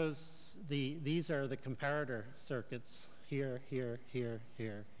shows these are the comparator circuits here, here, here,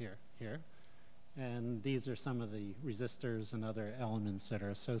 here, here, here. And these are some of the resistors and other elements that are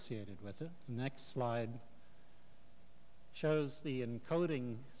associated with it. The next slide shows the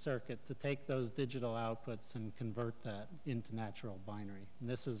encoding circuit to take those digital outputs and convert that into natural binary. And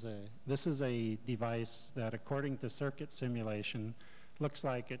this is a device that, according to circuit simulation, looks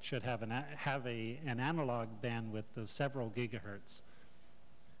like it should have an analog bandwidth of several gigahertz.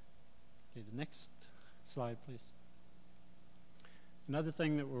 Okay, the next slide, please. Another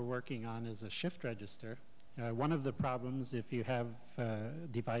thing that we're working on is a shift register. One of the problems, if you have a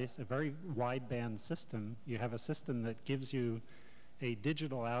very wideband system, you have a system that gives you a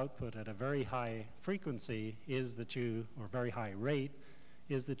digital output at a very high frequency, or very high rate,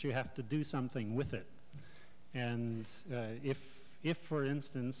 is that you have to do something with it. And if, for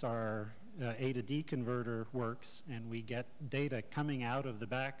instance, our A to D converter works and we get data coming out of the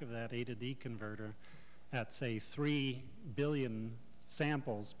back of that A to D converter at, say, 3 billion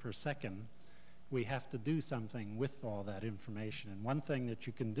samples per second, we have to do something with all that information. And one thing that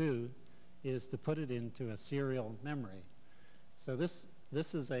you can do is to put it into a serial memory. So this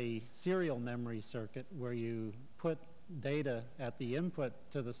is a serial memory circuit where you put data at the input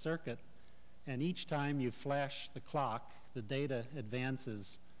to the circuit, and each time you flash the clock, the data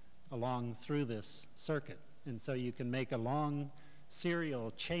advances along through this circuit. And so you can make a long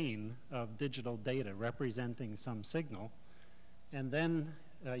serial chain of digital data representing some signal, and then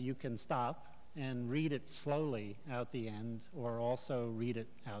you can stop and read it slowly out the end, or also read it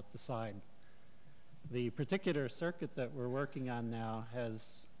out the side. The particular circuit that we're working on now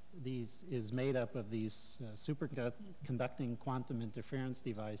is made up of these superconducting quantum interference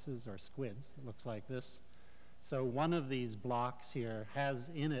devices, or SQUIDs. It looks like this. So one of these blocks here has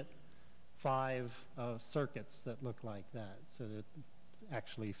in it 5 circuits that look like that. So there are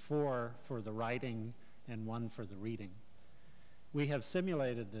actually 4 for the writing and 1 for the reading. We have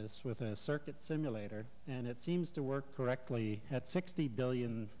simulated this with a circuit simulator, and it seems to work correctly at 60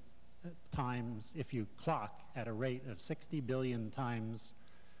 billion times, if you clock at a rate of 60 billion times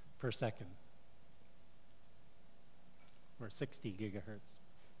per second, or 60 gigahertz.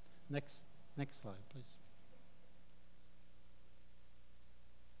 Next slide, please.